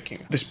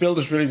matchmaking. This build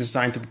is really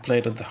designed to be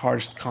played at the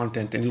hardest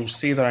content, and you'll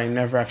see that I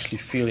never actually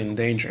feel in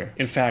danger.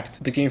 In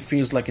fact, the game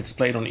feels like it's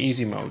played on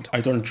easy mode. I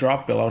don't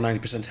drop below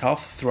 90%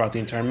 health throughout the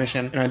entire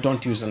mission, and I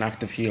don't use an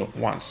active heal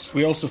once.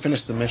 We also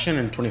finished the mission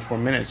in 24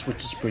 minutes,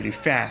 which is pretty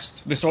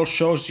fast. This all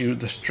shows you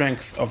the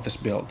strength of this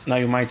build. Now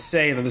you might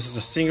say that this is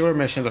a singular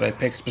mission that I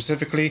picked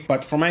specifically,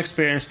 but from my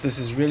experience, this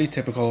is really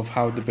typical of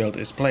how the build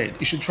is played.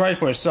 You should try it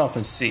for yourself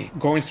and see.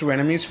 Going through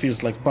enemies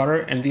feels like butter,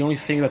 and the only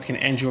thing that can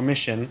end your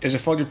mission is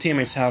if all your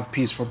teammates have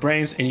peas for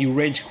brains and you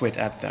rage quit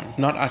at them,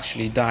 not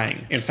actually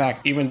dying. In fact,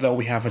 even though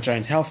we have a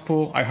giant health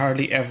pool, I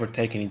hardly ever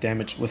take any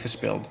damage with this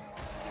build.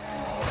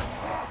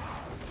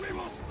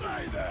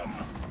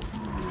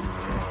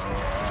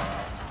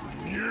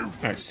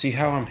 Alright, see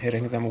how I'm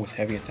hitting them with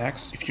heavy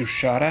attacks? If you're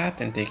shot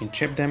at and taking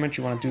chip damage,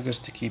 you want to do this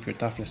to keep your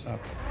toughness up.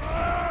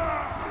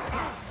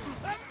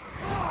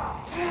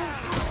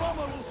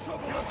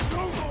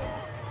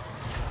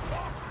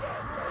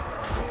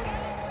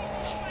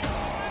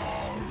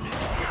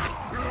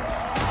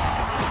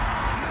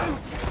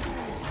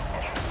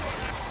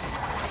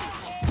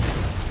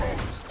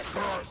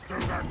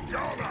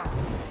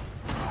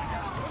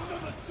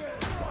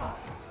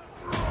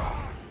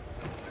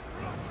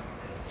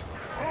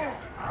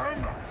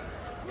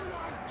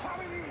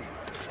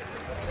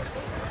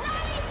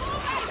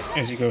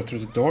 As you go through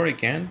the door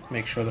again,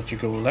 make sure that you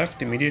go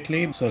left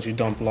immediately so that you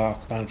don't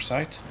block line of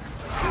sight.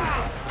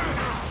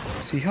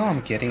 See how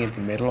I'm getting in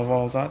the middle of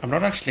all of that? I'm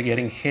not actually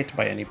getting hit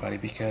by anybody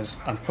because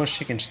I'm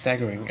pushing and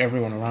staggering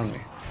everyone around me.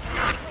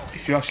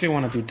 If you actually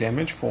want to do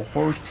damage for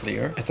horde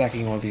clear,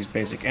 attacking all these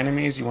basic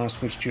enemies, you want to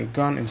switch to your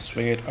gun and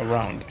swing it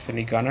around. If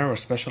any gunner or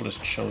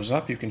specialist shows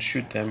up, you can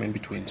shoot them in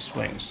between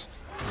swings.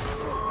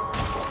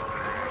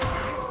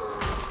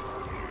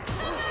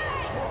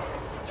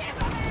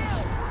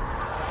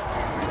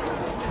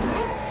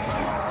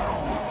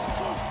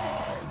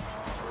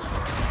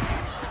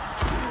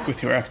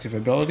 With your active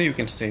ability, you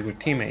can save your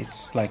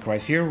teammates, like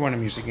right here when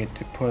I'm using it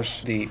to push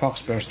the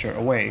pox burster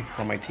away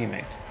from my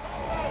teammate.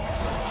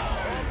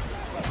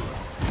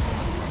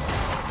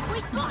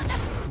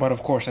 But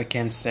of course I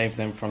can't save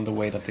them from the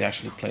way that they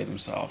actually play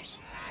themselves.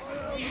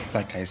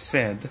 Like I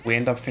said, we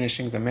end up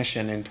finishing the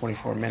mission in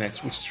 24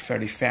 minutes, which is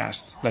fairly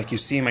fast. Like you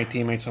see, my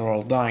teammates are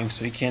all dying,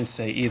 so you can't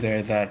say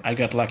either that I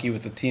got lucky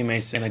with the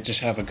teammates and I just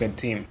have a good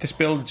team. This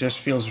build just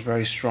feels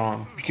very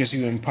strong, because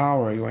you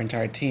empower your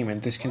entire team,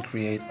 and this can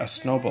create a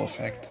snowball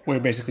effect. We're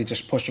basically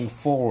just pushing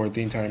forward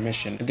the entire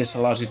mission, and this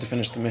allows you to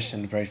finish the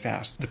mission very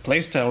fast. The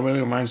playstyle really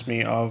reminds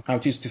me of how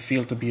it used to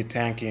feel to be a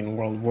tank in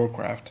World of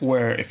Warcraft,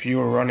 where if you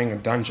were running a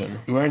dungeon,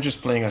 you weren't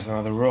just playing as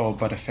another role,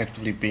 but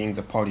effectively being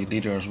the party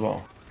leader as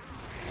well.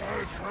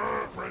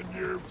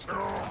 You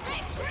talk.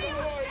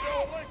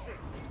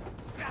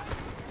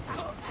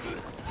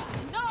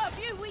 None of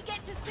you we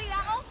get to see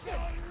that often.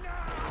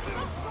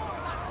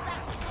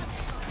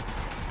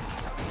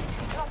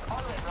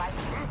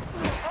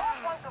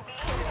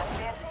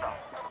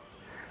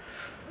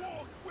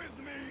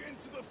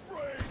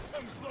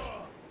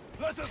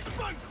 Let us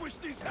vanquish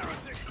these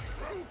heretics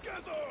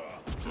together!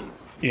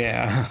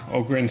 Yeah,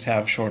 Ogryns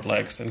have short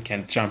legs and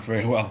can't jump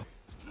very well.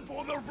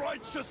 For the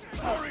righteous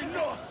tarry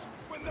not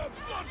when their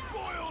blood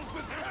boils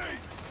with hate!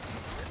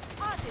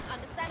 I didn't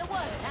understand a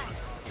word of that,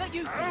 but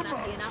you seem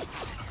happy enough.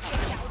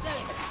 That'll do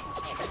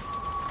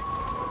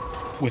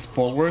it. With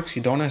bulwarks,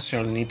 you don't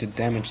necessarily need to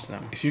damage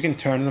them. If you can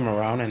turn them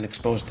around and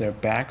expose their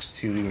backs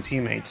to your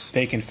teammates,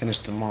 they can finish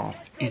them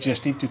off. You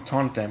just need to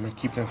taunt them and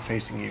keep them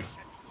facing you.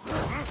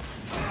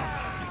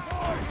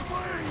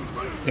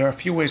 There are a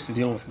few ways to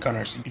deal with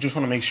gunners. You just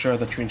want to make sure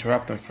that you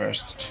interrupt them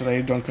first, so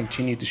they don't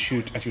continue to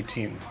shoot at your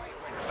team.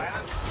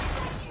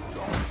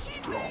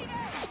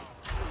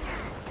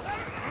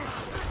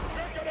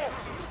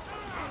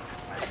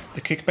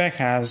 The kickback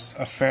has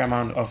a fair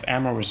amount of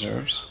ammo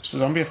reserves, so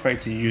don't be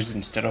afraid to use it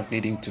instead of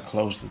needing to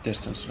close the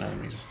distance on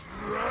enemies.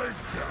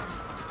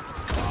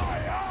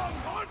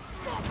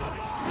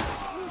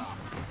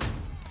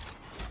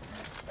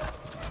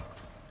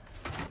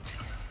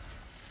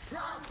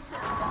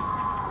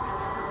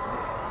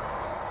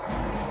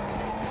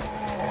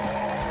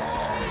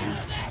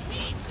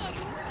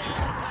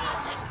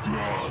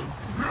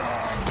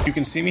 You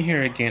can see me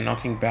here again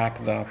knocking back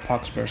the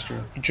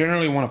Poxburster. You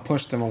generally want to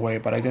push them away,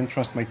 but I didn't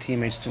trust my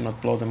teammates to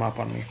not blow them up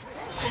on me.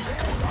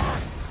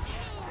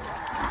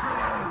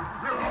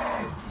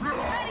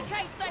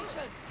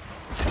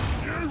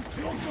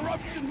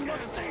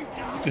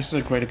 This is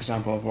a great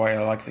example of why I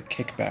like the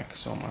kickback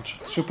so much.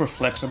 It's super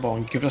flexible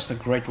and gives us a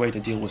great way to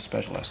deal with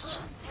specialists.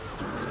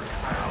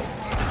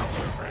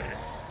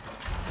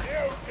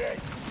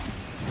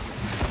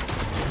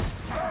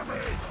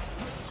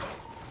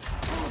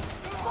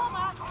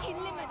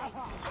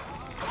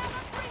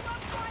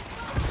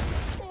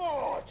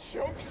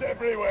 Chunks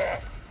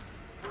everywhere!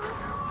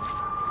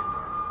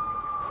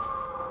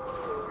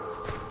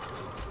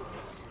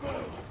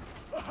 Spur!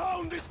 A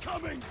hound is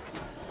coming!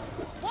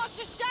 Watch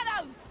your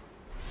shadows!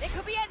 There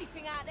could be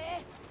anything out there.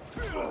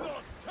 Fear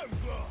not,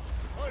 Templar!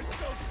 I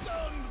shall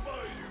stand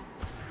by you!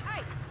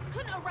 Hey,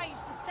 couldn't arrange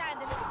to stand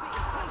a little bit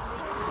just to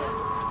block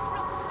a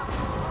couple of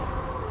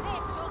shots.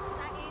 Their shots,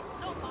 that is,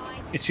 not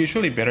mine. It's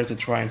usually better to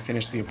try and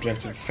finish the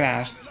objective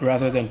fast,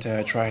 rather than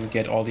to try and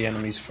get all the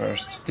enemies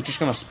first. They're just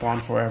gonna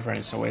spawn forever and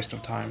it's a waste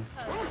of time.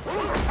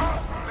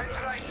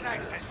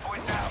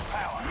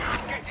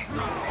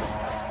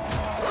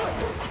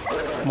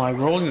 My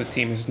role in the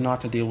team is not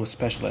to deal with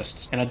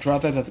specialists, and I'd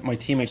rather that my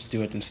teammates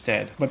do it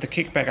instead, but the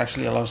kickback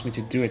actually allows me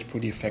to do it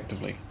pretty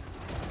effectively.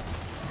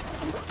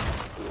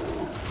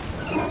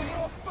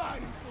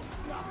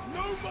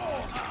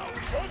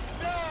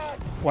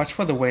 Watch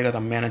for the way that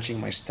I'm managing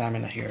my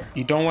stamina here.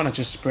 You don't want to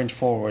just sprint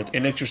forward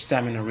and let your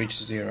stamina reach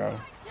 0.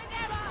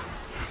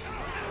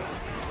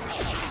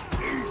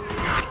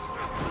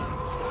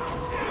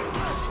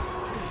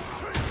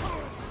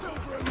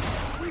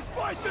 We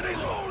fight in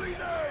his holy name!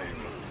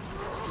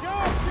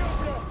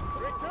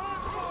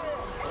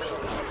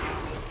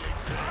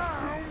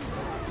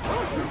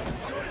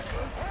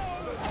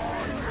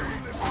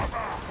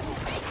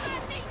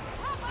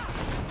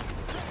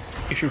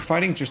 If you're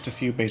fighting just a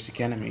few basic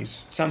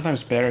enemies, it's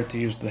sometimes better to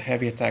use the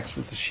heavy attacks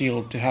with the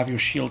shield to have your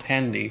shield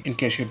handy in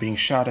case you're being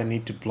shot and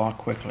need to block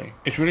quickly.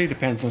 It really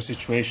depends on the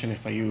situation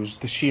if I use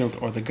the shield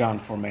or the gun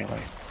for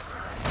melee.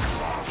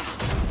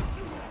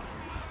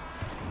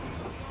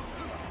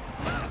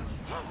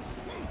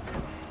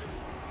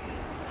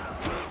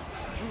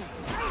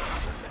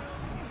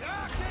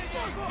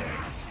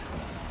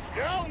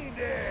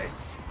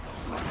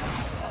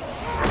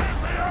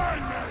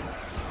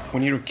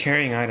 When you're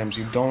carrying items,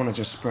 you don't want to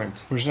just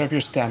sprint. Reserve your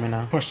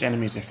stamina, push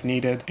enemies if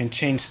needed, and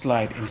change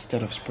slide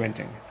instead of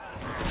sprinting.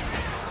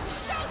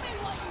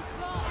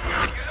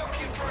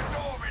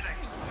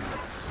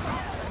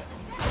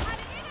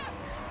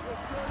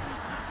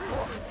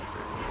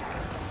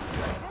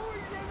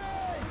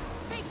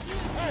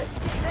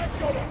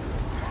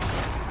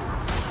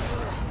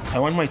 I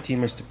want my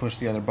teammates to push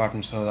the other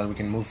button so that we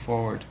can move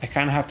forward. I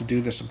kinda have to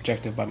do this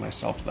objective by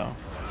myself though.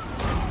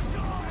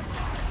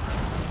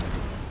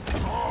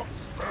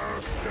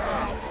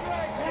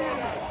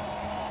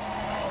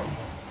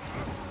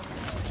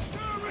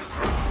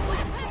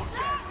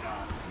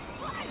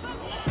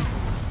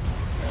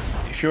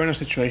 If you're in a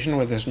situation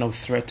where there's no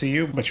threat to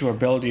you, but your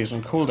ability is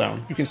on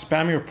cooldown, you can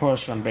spam your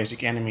push on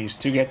basic enemies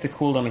to get the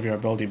cooldown of your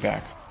ability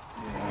back.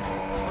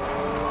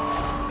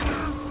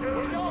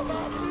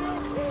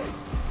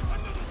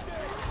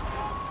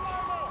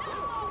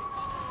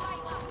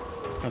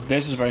 Now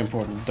this is very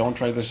important, don't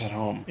try this at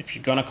home. If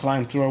you're gonna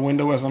climb through a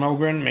window as an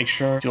Ogryn, make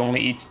sure to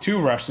only eat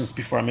 2 Russians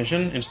before a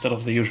mission instead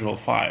of the usual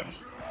 5.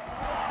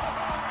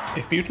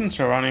 If mutants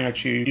are running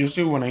at you, you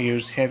usually want to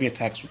use heavy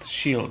attacks with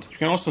shield. You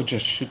can also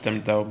just shoot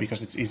them though,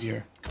 because it's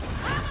easier.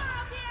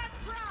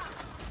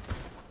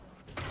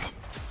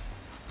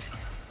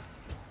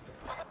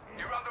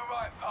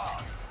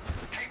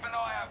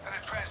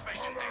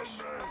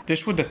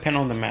 This would depend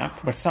on the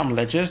map, but some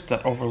ledges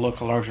that overlook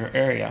a larger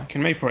area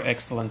can make for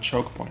excellent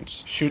choke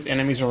points. Shoot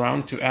enemies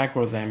around to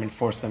aggro them and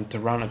force them to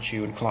run at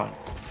you and climb.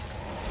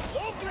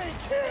 Lovely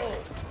kill!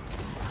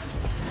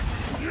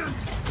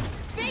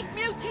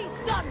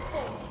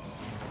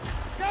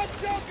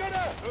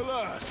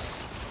 Alas,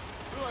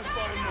 I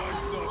find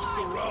myself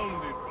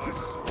surrounded by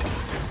souls.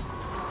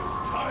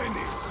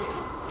 Tiny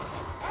souls.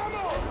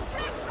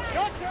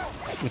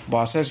 With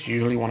bosses, you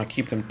usually want to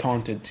keep them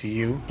taunted to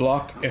you,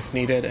 block if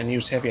needed, and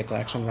use heavy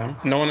attacks on them.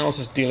 No one else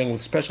is dealing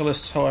with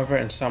specialists, however,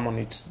 and someone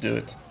needs to do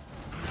it.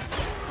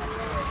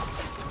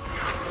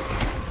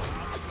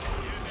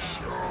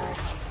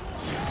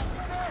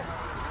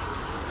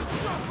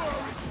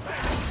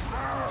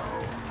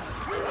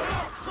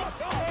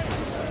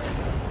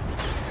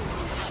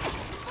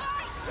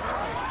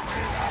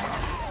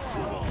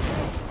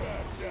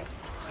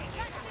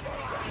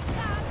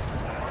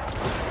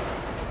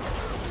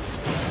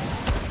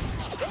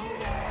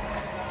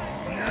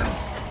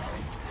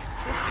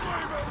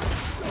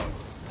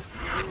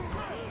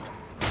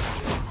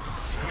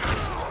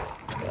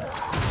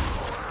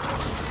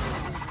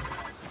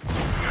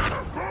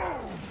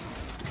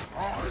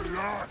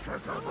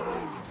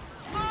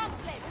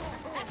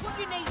 That's what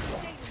you need to do.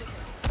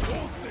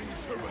 All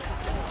things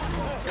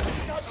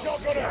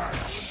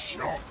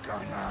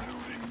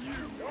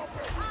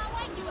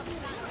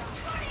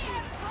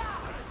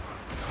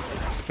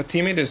If a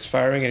teammate is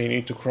firing and you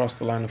need to cross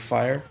the line of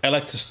fire, I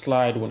like to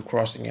slide when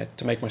crossing it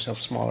to make myself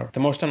smaller. The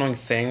most annoying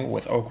thing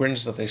with Ogryn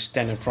is that they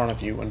stand in front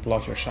of you and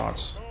block your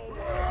shots.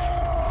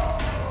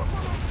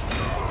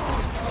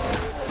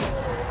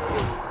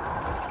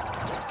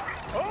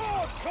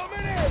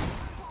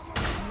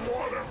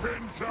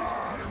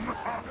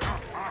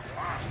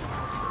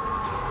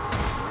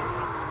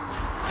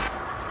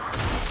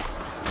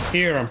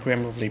 Here I'm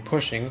preemptively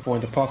pushing for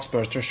when the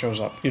Poxburster shows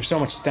up. You have so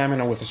much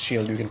stamina with a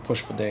shield you can push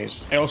for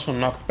days. I also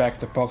knocked back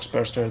the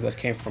Poxburster that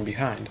came from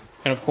behind.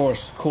 And of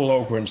course, cool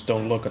Ogryns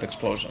don't look at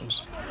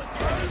explosions.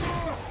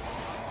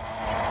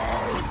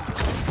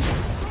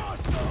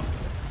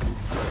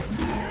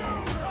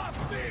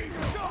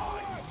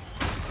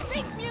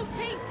 Big new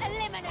team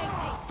eliminated.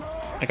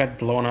 I got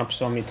blown up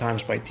so many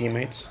times by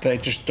teammates that I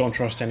just don't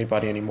trust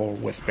anybody anymore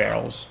with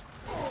barrels.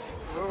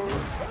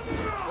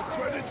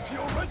 Credits to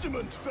your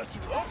regiment, veteran.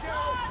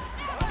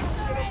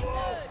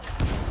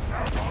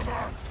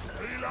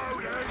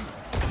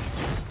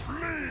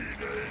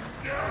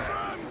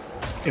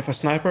 If a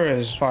sniper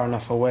is far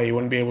enough away, you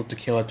won't be able to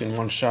kill it in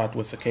one shot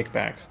with the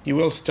kickback. You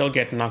will still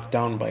get knocked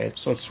down by it,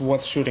 so it's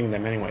worth shooting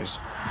them anyways.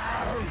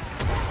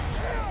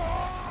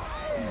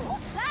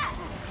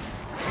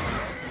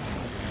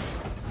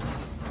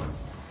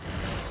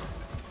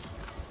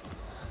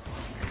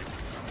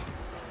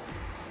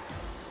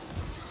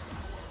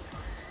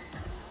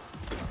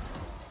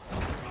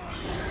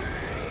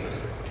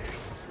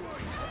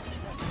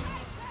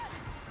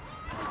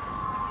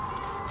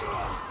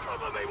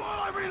 Cover me while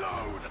I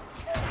reload.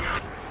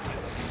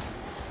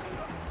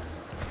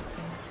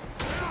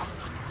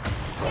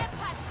 Get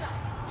patched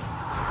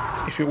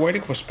up. If you're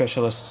waiting for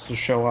specialists to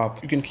show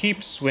up, you can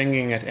keep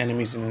swinging at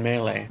enemies in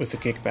melee with the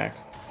kickback.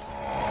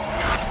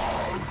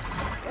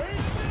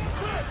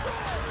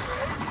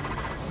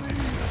 See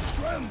the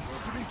strength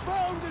to be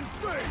found in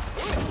faith.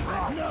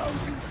 Now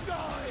you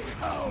die,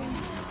 hound.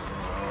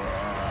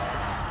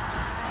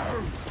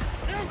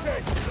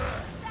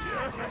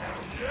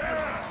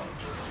 Yeah.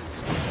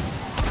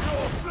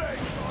 Your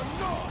blades are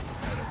not.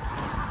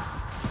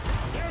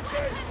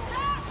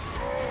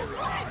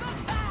 Drive them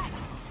back.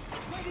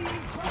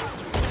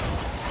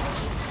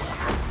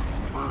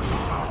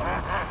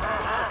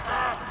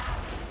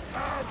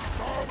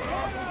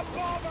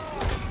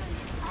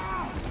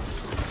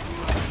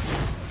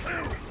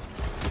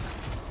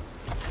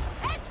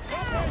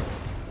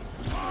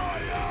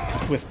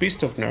 With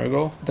Beast of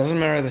Nurgle, it doesn't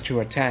matter that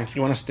you're a tank,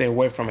 you want to stay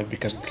away from it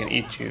because it can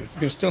eat you. You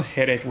can still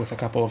hit it with a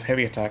couple of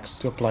heavy attacks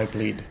to apply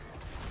bleed.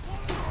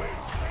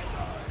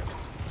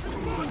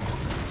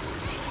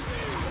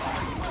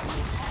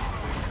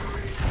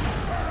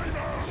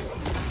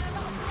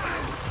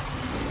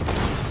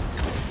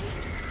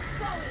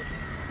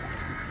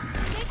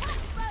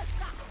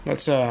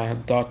 That's a ...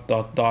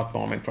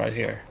 moment right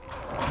here.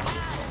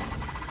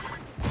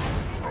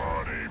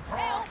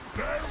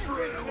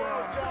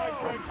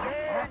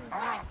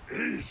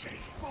 Easy.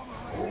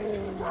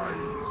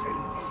 Always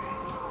easy.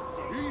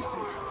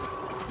 Easy.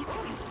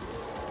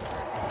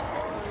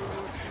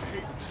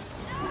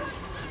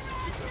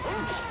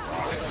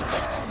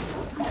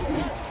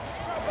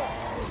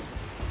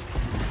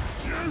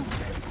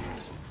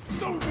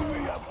 So do we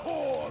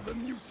abhor the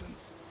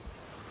mutants.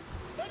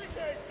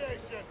 Medicaid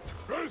station!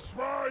 This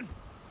way.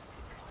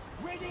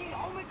 Ready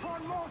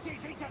Omicron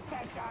Morty's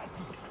intercession!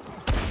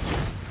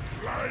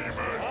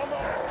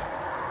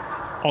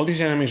 All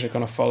these enemies are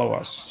gonna follow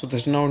us, so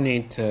there's no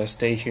need to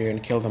stay here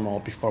and kill them all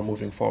before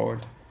moving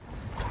forward.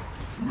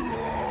 Big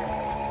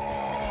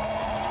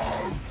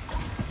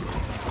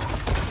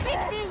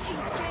new team.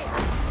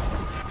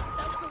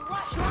 Don't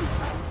rush.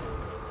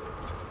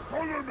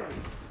 Follow me.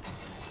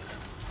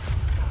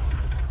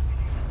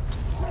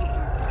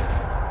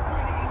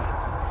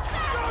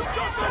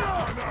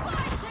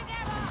 Fight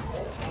together.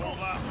 All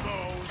that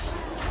goes.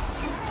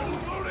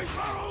 Exploding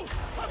barrel.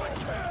 Have a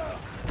care.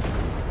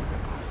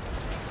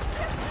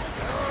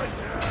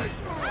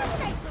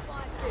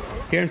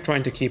 Here I'm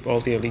trying to keep all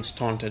the elites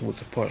taunted with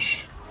the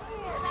push.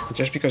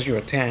 Just because you're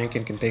a tank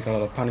and can take a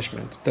lot of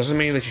punishment doesn't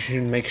mean that you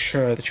shouldn't make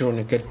sure that you're in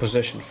a good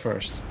position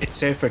first. It's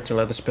safer to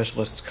let the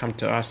specialists come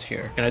to us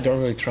here, and I don't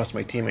really trust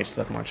my teammates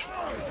that much.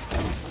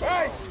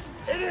 Hey,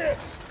 idiot!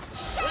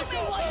 Show me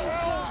what you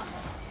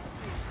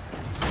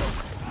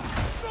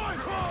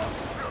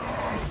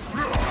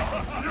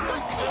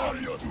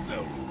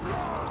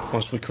got!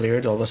 Once we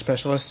cleared all the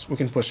specialists, we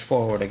can push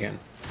forward again.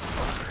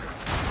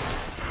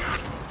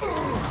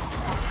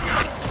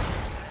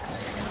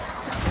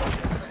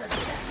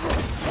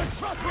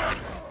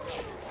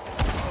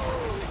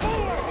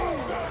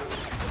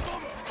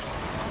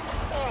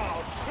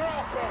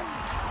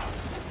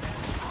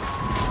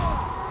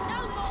 No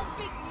more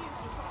big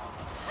music!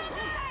 To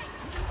me!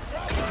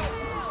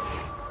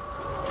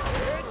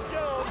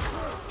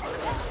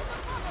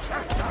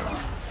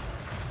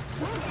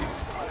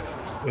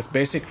 With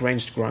basic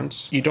ranged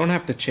grunts, you don't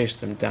have to chase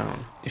them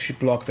down. If you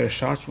block their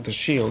shots with a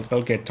shield,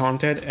 they'll get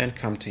taunted and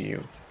come to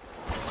you.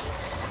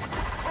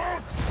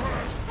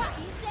 That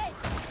is it!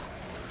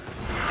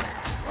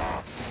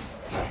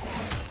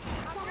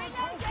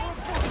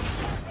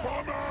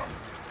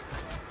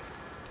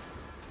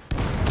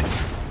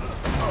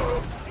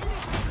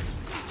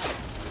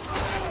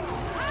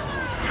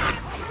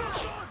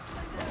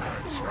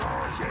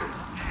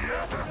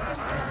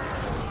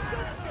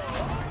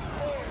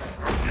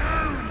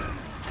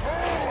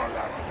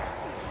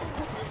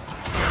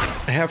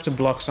 I have to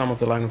block some of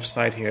the line of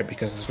sight here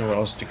because there's nowhere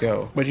else to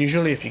go, but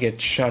usually if you get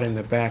shot in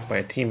the back by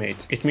a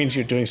teammate, it means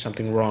you're doing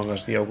something wrong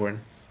as the Ogryn.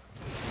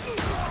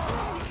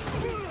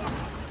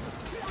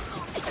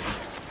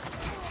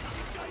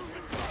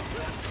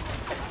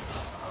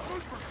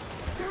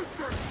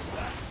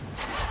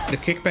 The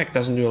kickback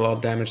doesn't do a lot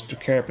of damage to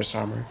carapace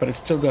armor, but it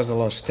still does a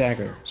lot of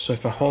stagger, so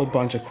if a whole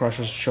bunch of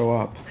crushers show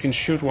up, you can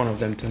shoot one of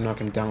them to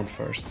knock him down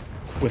first.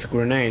 With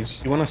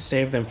grenades, you want to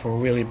save them for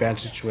really bad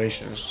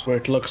situations, where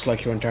it looks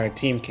like your entire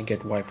team can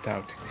get wiped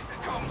out.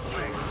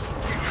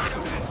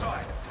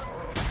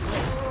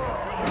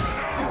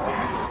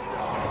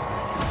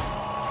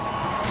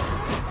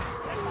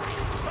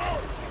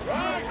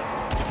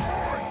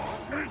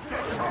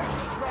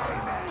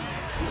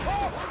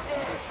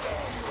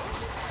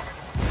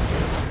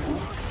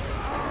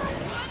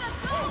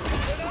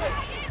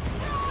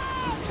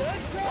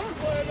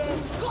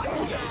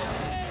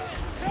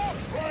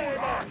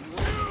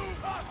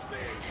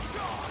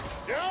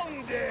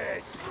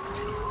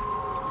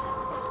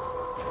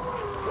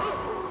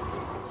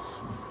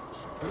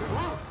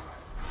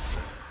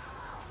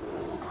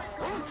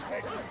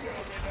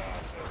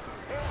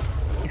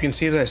 You can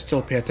see that I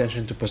still pay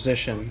attention to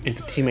position in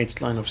the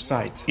teammate's line of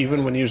sight,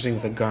 even when using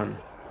the gun.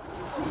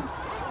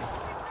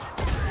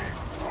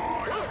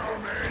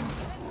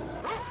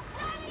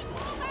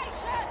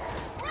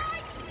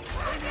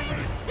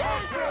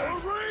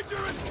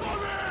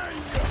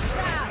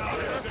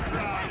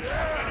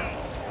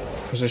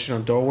 Position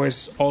on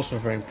doorways is also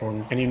very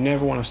important, and you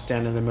never want to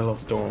stand in the middle of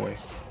the doorway.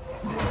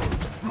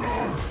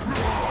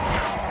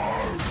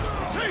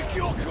 Take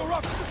your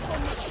corruption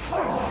from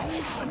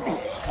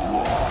the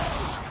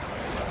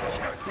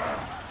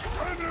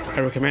I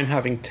recommend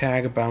having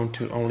tag bound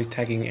to only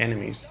tagging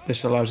enemies.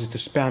 This allows you to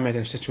spam it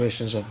in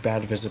situations of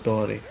bad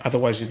visibility,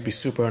 otherwise you'd be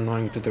super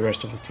annoying to the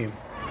rest of the team.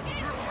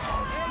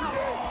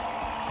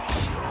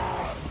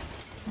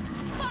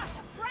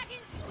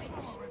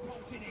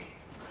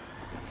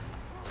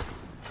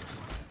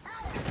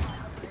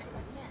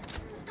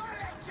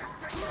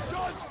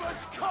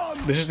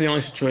 This is the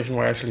only situation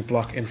where I actually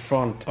block in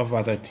front of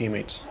other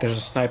teammates. There's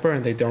a sniper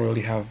and they don't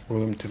really have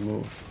room to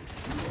move.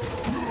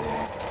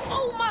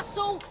 All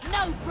muscle,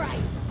 no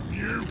brain.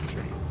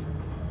 beauty.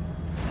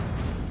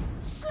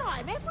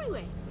 Slime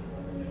everywhere.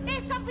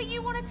 There's something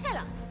you want to tell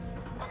us?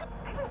 I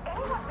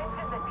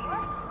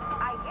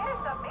hear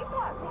it's a big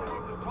one.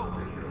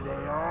 Here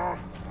they are.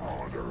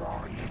 Order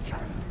are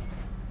eaten.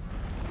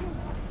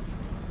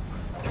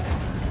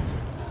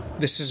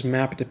 This is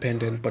map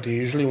dependent, but you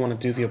usually want to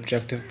do the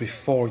objective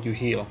before you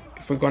heal.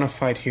 If we're gonna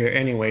fight here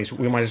anyways,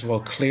 we might as well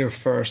clear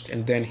first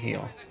and then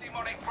heal.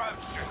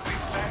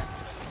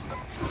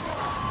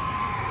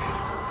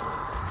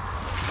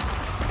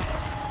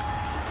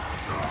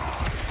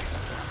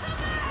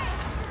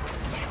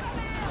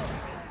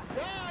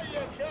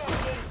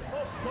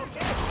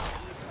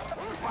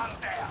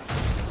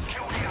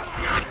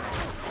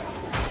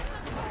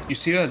 You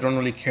see that I don't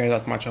really care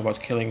that much about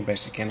killing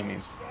basic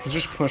enemies. You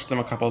just push them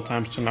a couple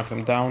times to knock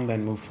them down,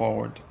 then move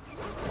forward.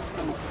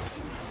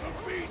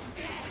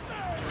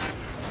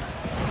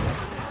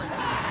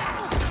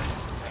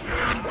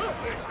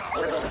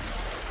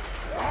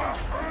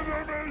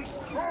 Enemy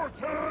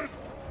spotted!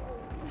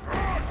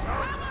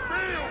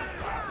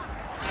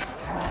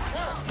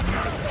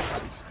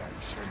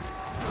 Station.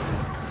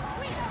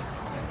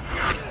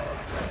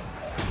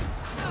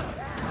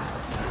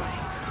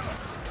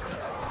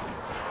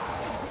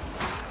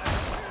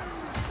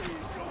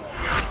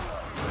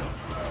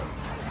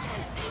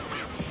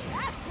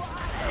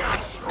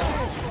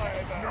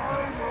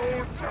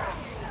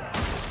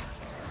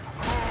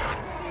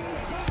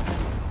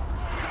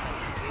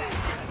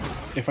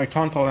 If I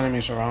taunt all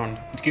enemies around,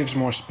 it gives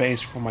more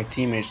space for my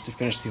teammates to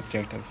finish the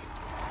objective.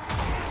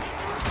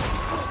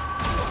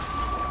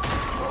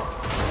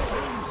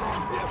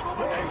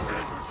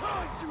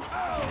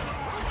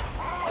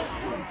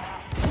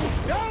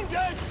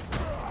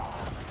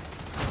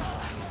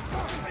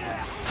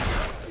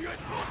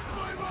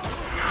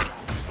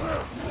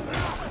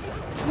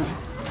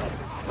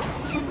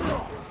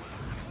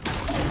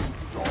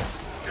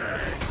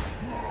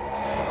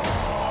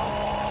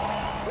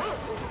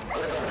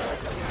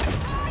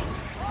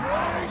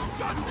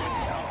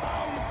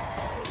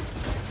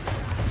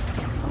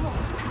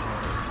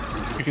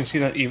 You can see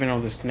that even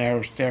on this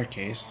narrow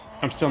staircase,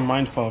 I'm still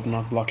mindful of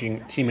not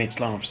blocking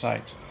teammates' line of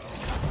sight.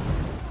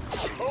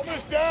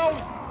 Almost down!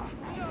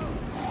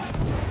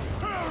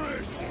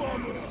 Perish,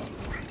 mother!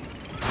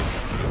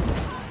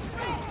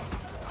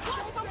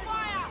 Watch for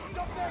fire!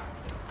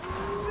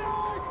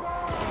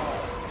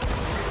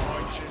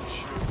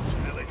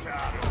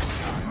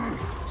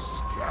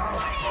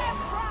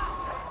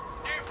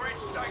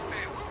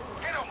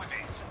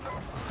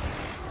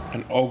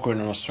 An Ogryn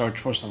on a search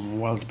for some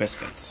wild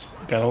biscuits.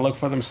 Gotta look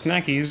for them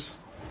snackies.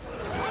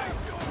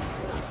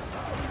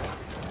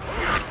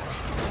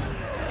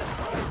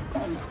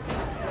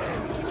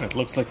 It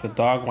looks like the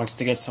dog wants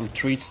to get some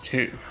treats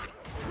too.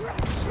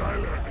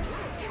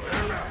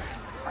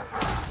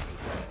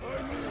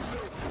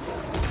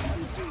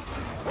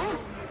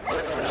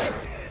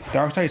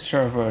 Darktide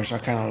servers are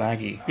kinda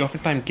laggy. You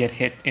oftentimes get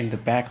hit in the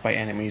back by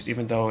enemies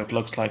even though it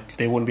looks like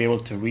they wouldn't be able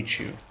to reach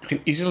you. You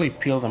can easily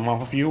peel them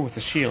off of you with a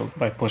shield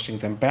by pushing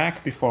them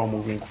back before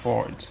moving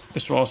forwards.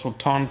 This will also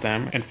taunt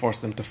them and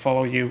force them to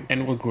follow you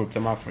and will group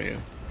them up for you.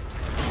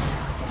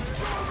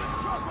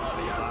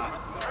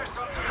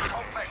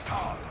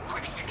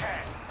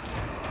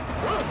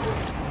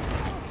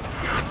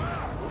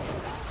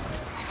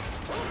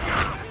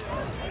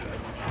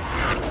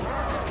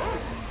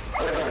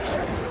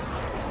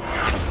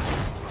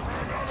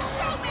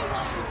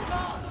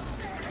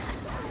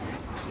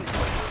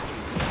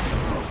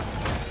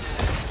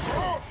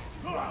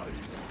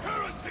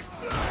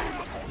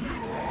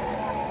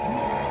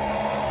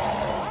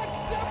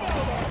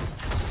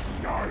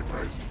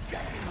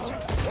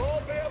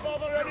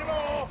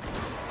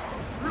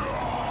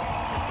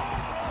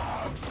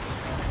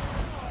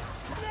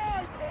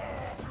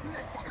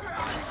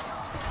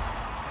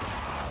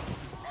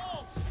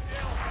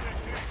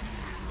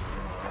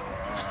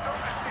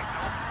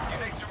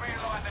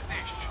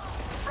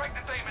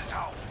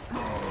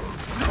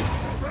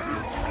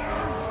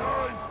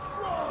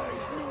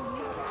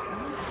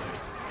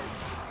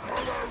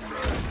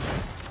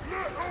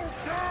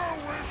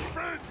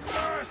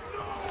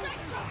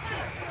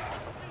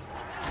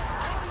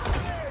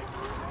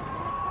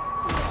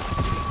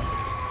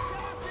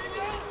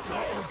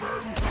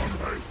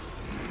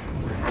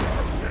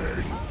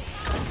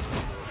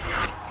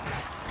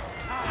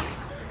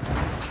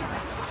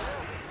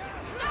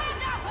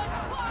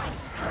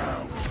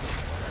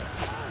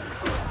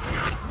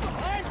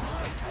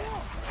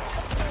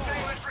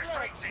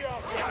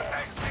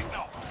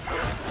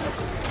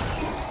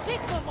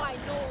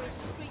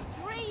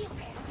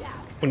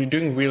 When you're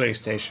doing relay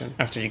station,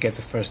 after you get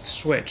the first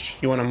switch,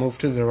 you want to move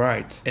to the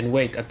right and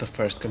wait at the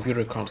first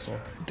computer console.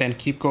 Then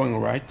keep going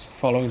right,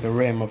 following the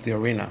rim of the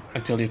arena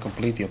until you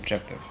complete the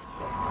objective.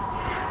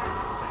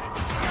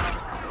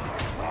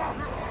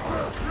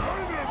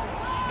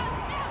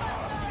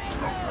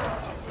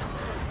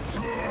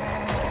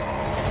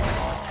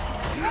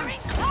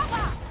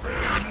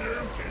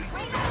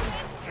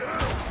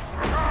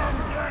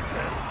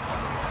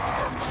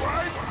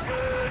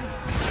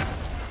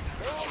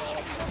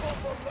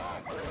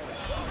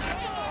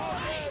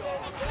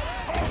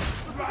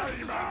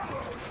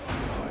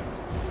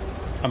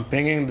 I'm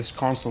pinging this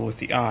console with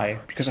the eye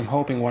because I'm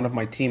hoping one of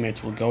my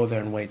teammates will go there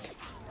and wait.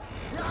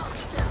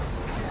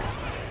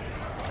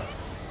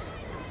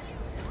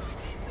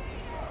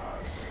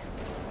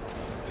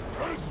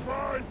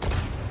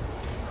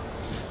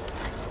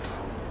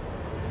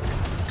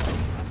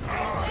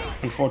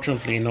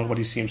 Unfortunately,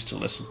 nobody seems to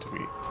listen to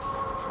me.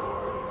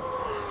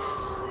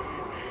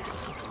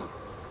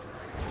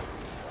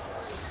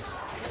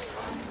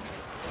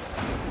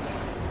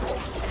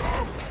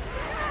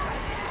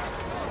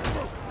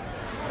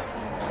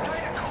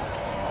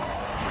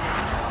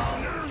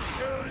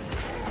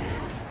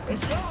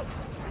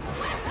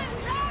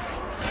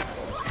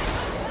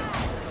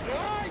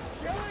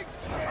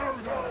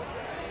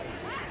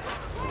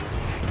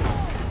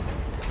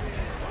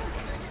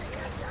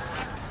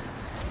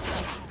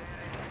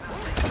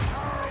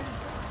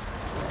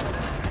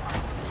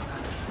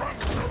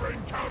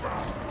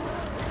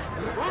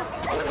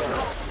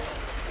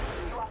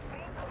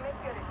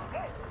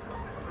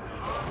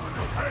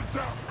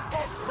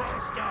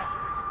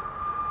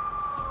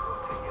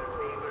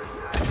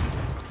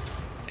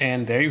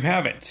 And there you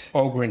have it.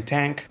 Ogryn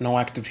tank, no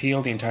active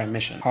heal the entire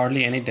mission,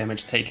 hardly any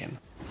damage taken.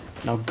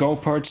 Now go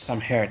purge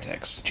some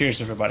heretics.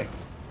 Cheers everybody.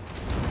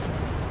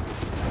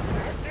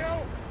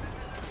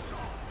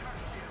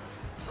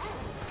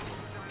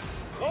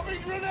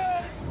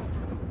 Grenade!